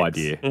was no 6.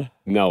 idea.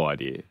 No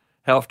idea.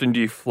 How often do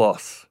you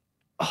floss?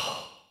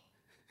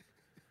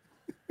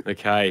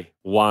 Okay,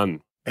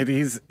 1. It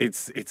is.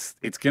 It's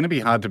going to be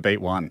hard to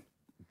beat 1.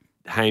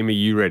 Haim, are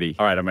you ready?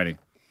 All right, I'm ready.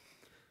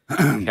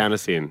 Count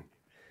us in.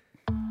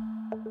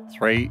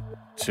 3,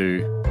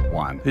 2,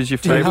 1. Who's your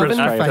Do you have favourite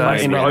any actor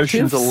famous in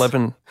Ocean's relatives?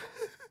 11?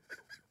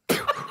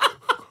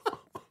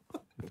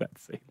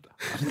 That's it.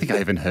 I don't think I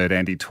even heard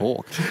Andy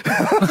talk.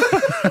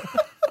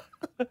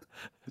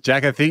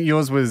 Jack, I think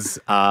yours was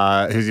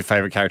who's your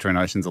favourite character in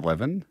Ocean's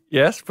 11?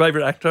 Yes,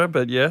 favourite actor,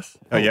 but yes.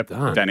 Oh, yep,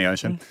 done. Danny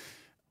Ocean.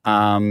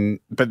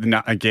 But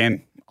no,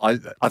 again,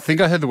 I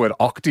think I heard the word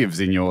octaves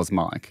in yours,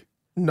 Mike.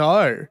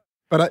 No.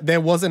 But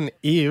there was an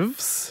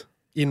Ives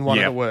in one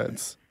Yep. of the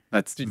words.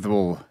 That's the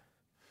all.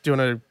 Do you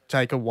want to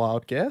take a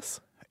wild guess?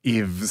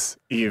 Ives.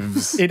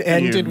 It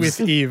ended with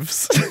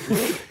Ives.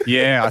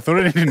 Yeah, I thought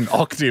it ended in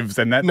octaves,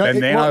 and that. No,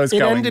 and then I was it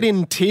going. ended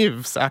in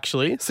Tivs,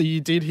 actually. So you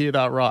did hear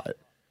that right.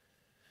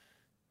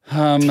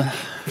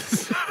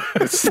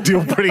 It's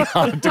still pretty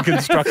hard to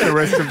construct the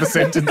rest of the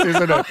sentence,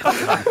 isn't it?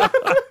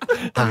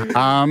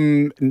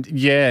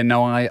 Yeah,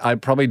 no, I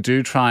probably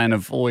do try and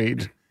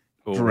avoid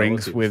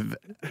drinks with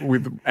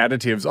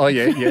additives. Oh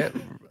yeah.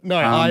 No,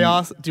 I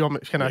asked,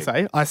 can I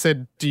say? I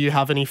said, do you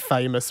have any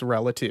famous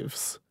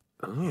relatives?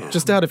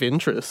 Just out of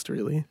interest,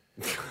 really.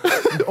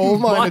 All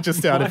mine are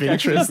just out of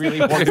interest. Really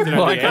wants to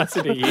know the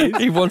answer to yours.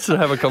 He wants to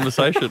have a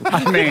conversation.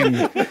 I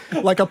mean,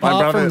 Like, apart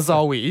brother- from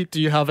Zoe,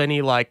 do you have any,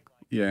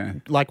 yeah.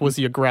 was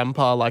your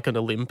grandpa like an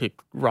Olympic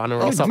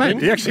runner or something?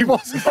 Mate, he actually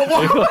was. He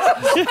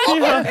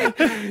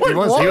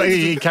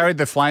carried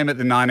the flame at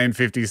the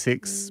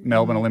 1956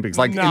 Melbourne Olympics,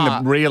 like Nah.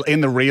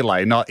 in the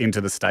relay, not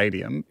into the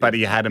stadium. But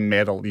he had a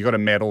medal. You got a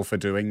medal for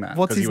doing that.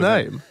 What's 'cause he his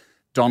was name?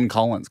 Don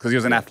Collins, because he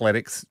was an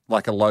athletics,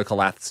 like a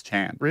local aths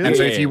champ. Really? And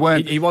so if you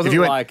weren't, He wasn't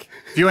if you like-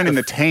 weren't in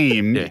the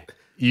team, Yeah.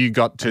 you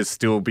got to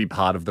still be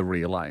part of the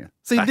relay.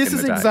 See, back this in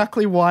is the day.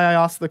 exactly why I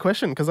asked the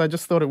question, because I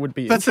just thought it would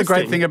be That's the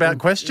great thing about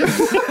questions.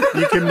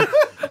 You can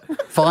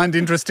find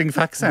interesting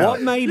facts out.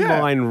 What made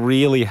mine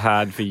really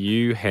hard for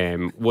you,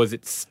 Ham, was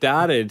it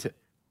started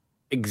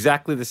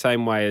exactly the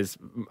same way as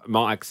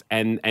Mike's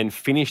and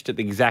finished at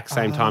the exact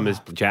same time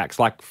as Jack's.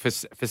 Like, for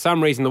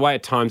some reason, the way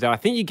it times out, I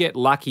think you get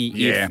lucky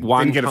Yeah, if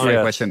one didn't get a free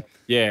time- question.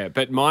 Yeah,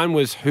 but mine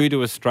was who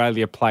do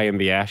Australia play in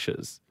the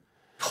Ashes?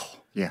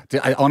 Yeah,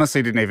 I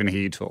honestly didn't even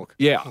hear you talk.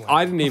 Yeah,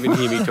 I didn't even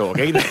hear me talk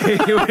either.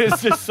 It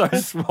was just so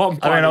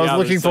swamped. I mean, by I was the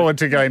looking others. forward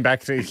to going back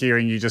to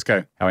hearing you just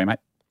go, how are you, mate?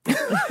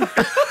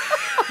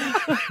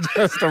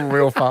 Just a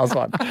real fast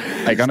one.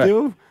 Hey, gonna,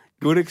 Still,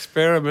 good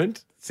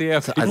experiment. See how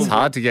it's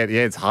hard to get,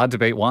 it's hard to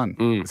beat one.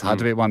 It's hard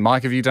to beat one.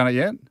 Mike, have you done it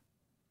yet?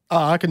 Oh,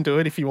 I can do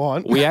it if you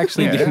want. We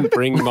actually Yeah. didn't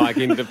bring Mike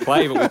into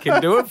play, but we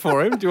can do it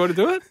for him. Do you want to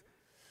do it?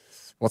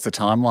 What's the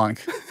time like?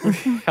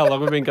 How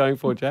long have we been going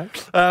for, Jack?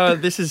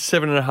 This is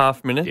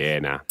 7.5 minutes. Yeah,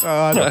 nah.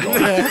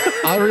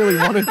 I really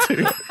wanted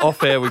to.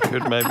 Off air we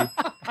could maybe.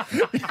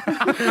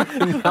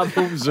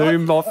 Another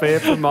Zoom off air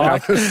for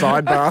Mike. The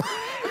sidebar.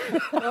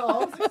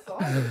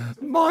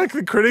 Mike,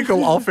 the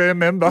critical off-air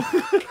member.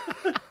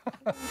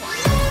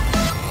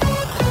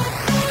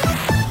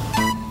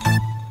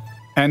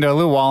 And a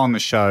little while on the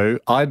show,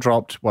 I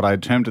dropped what I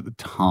termed at the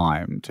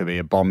time to be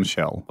a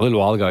bombshell A little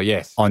while ago,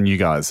 yes. on you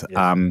guys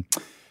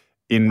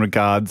in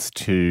regards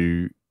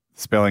to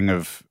spelling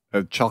of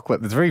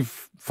chocolate that's very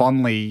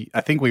fondly,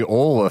 I think we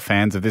all are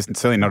fans of this, and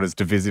certainly not as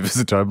divisive as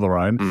a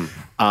Toblerone.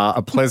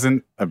 A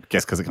pleasant, I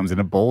guess because it comes in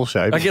a ball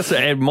shape. I guess the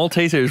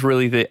Malteser is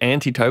really the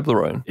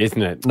anti-Toblerone.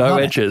 Isn't it? No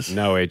edges.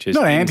 No edges.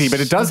 Not anti, but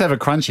it does have a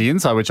crunchy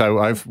inside, which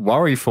I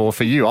worry for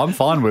you. I'm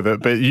fine with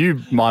it, but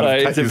you might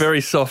have... It's a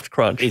very soft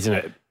crunch. Isn't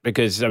it?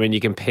 Because, I mean, you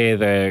compare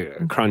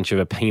the crunch of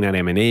a peanut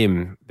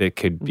M&M that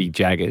could be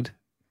jagged.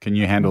 Can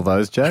you handle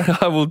those, Joe?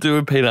 I will do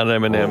a peanut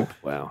M&M. Oh,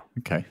 wow.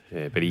 Okay.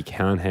 Yeah, but he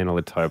can't handle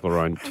a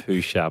Toblerone too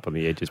sharp on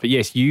the edges. But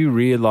yes, you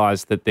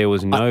realised that there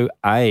was no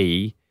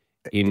A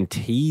in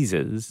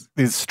teasers.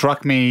 It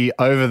struck me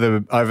over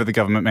the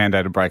government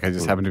mandated break. I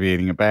just happened to be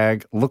eating a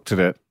bag, looked at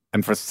it,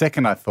 and for a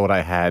second I thought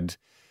I'd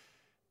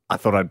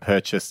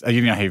purchased,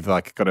 you know, you've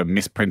like got a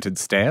misprinted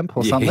stamp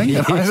or something.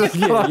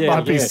 I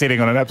might be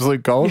sitting on an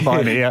absolute gold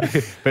mine here,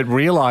 but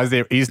realised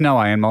there is no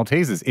A in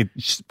Maltesers.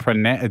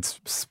 It's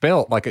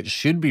spelt like it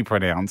should be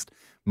pronounced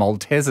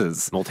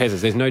MalTESERS.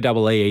 MalTESERS. There's no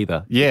double E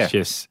either. Yeah. It's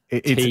just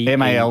it's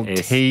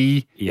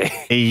MalTESERS.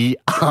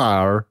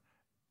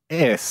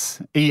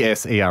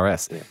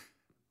 Yeah.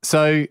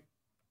 So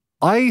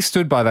I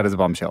stood by that as a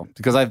bombshell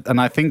because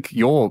I think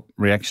your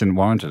reaction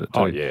warranted it too.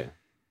 Oh, yeah.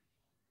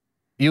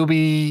 You'll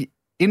be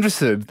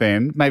interested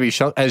then, maybe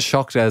as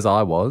shocked as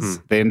I was,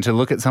 then to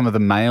look at some of the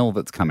mail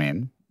that's come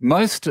in.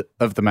 Most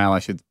of the mail, I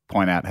should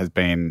point out, has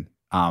been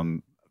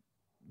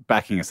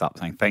backing us up,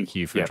 saying thank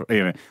you for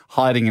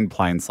hiding in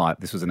plain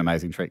sight. This was an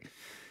amazing trick.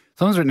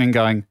 Someone's written in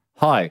going,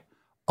 "Hi,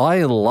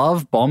 I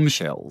love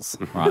bombshells,"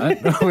 right?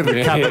 With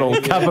a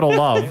capital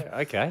love. Yeah,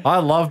 okay. I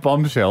love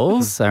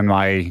bombshells, and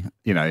my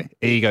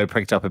ego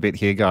pricked up a bit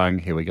here, going,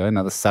 "Here we go,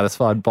 another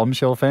satisfied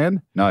bombshell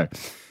fan." No,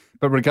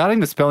 but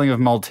regarding the spelling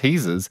of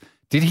Maltesers.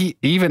 Did he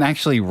even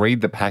actually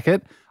read the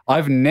packet?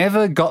 I've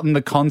never gotten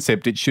the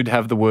concept it should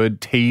have the word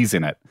tease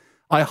in it.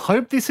 I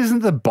hope this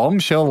isn't the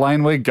bombshell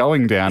lane we're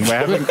going down.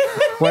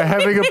 We're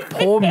having a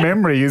poor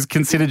memory is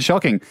considered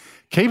shocking.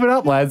 Keep it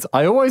up, lads.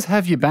 I always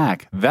have your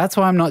back. That's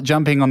why I'm not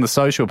jumping on the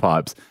social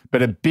pipes.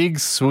 But a big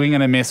swing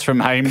and a miss from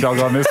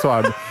Hamedog on this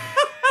one.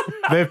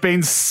 They've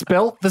been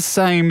spelt the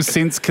same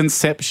since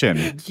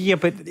conception. Yeah,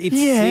 but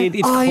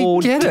it's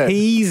called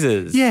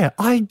teasers. Yeah,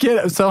 I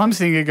get it. So I'm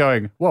sitting here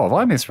going, well, have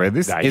I misread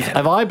this?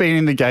 Have I been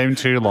in the game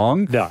too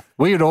long? No.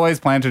 We had always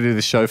planned to do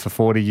this show for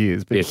 40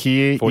 years. But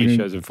here 40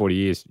 shows in 40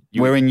 years.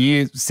 We're in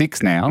year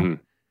 6 now.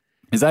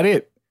 Is that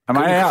it? Am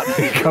I out?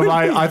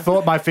 I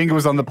thought my finger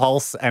was on the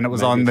pulse and it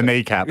was on the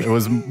kneecap. It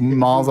was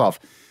miles off.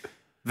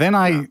 Then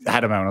I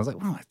had a moment. I was like,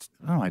 what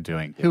am I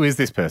doing? Who is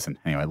this person?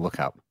 Anyway, look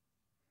up.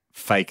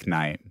 Fake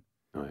name,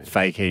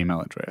 fake email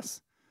address,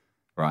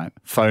 right?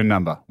 Phone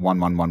number,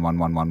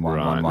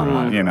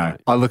 111111111. You know,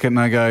 I look at it and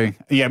I go,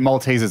 yeah,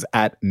 Maltesers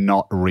at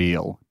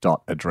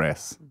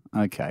notreal.address.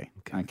 Okay.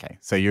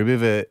 So you're a bit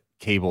of a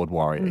keyboard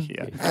warrior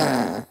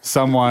here.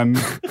 Someone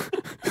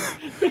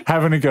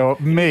having to go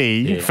at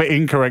me for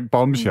incorrect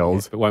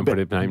bombshells. But won't put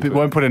a name to it.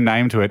 Won't put a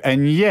name to it.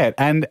 And yet,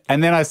 and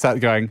then I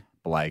start going,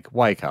 Blake,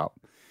 wake up.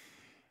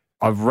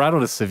 I've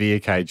rattled a severe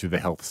cage with the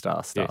Health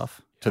Star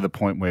stuff. To the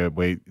point where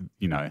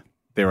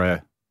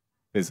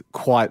there's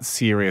quite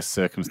serious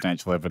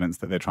circumstantial evidence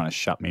that they're trying to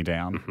shut me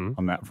down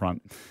on that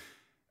front.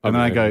 And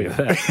then I go,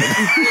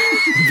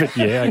 but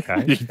yeah,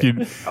 okay.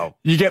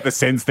 You get the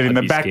sense that in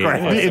the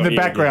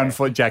background,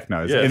 for Jack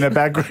knows, in the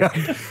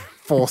background,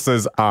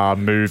 forces are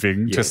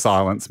moving to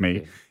silence me.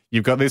 Yeah.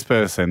 You've got this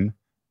person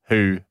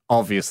who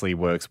obviously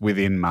works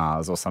within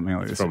Mars or something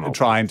like this,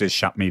 trying to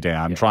shut me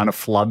down, trying to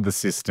flood the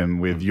system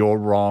with "you're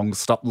wrong,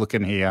 stop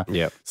looking here,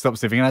 stop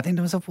sniffing." And I think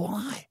to myself,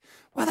 why?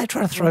 Why are they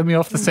trying to throw me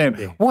off the scent?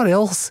 What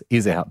else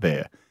is out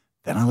there?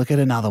 Then I look at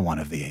another one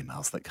of the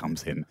emails that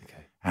comes in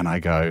and I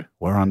go,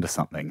 we're onto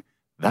something.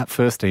 That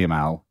first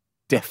email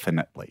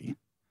definitely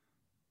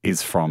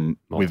is from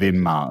within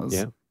Mars.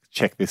 Yeah.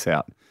 Check this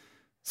out.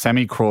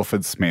 Sammy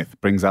Crawford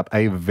Smith brings up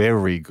a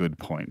very good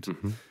point.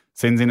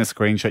 Sends in a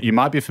screenshot. You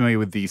might be familiar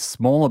with the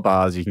smaller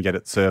bars you can get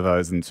at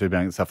servos and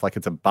Subank and stuff. Like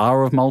it's a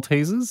bar of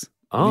Maltesers.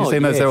 Have you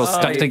seen those? They're all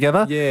stuck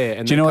together. Yeah.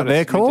 And do you know what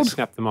they're called?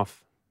 Snap them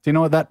off. Do you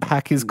know what that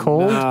pack is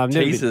called?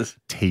 Teasers.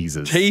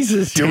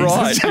 Teasers. You're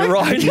right. You're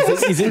right.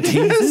 Is it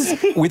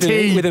teasers? With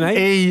an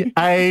E-A-S-E-R-S.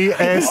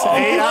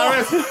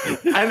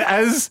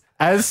 And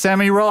as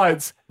Sammy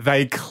writes,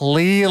 they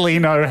clearly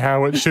know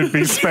how it should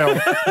be spelled.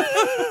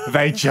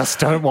 They just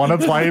don't want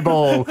to play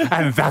ball.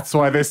 And that's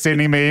why they're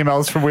sending me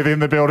emails from within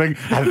the building.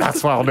 And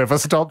that's why I'll never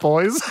stop,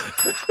 boys.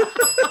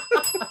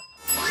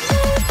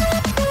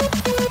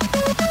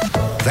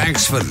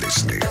 Thanks for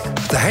listening.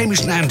 The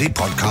Hamish and Andy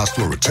podcast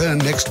will return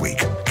next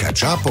week.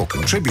 Catch up or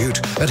contribute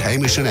at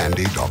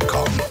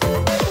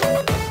hamishandandy.com.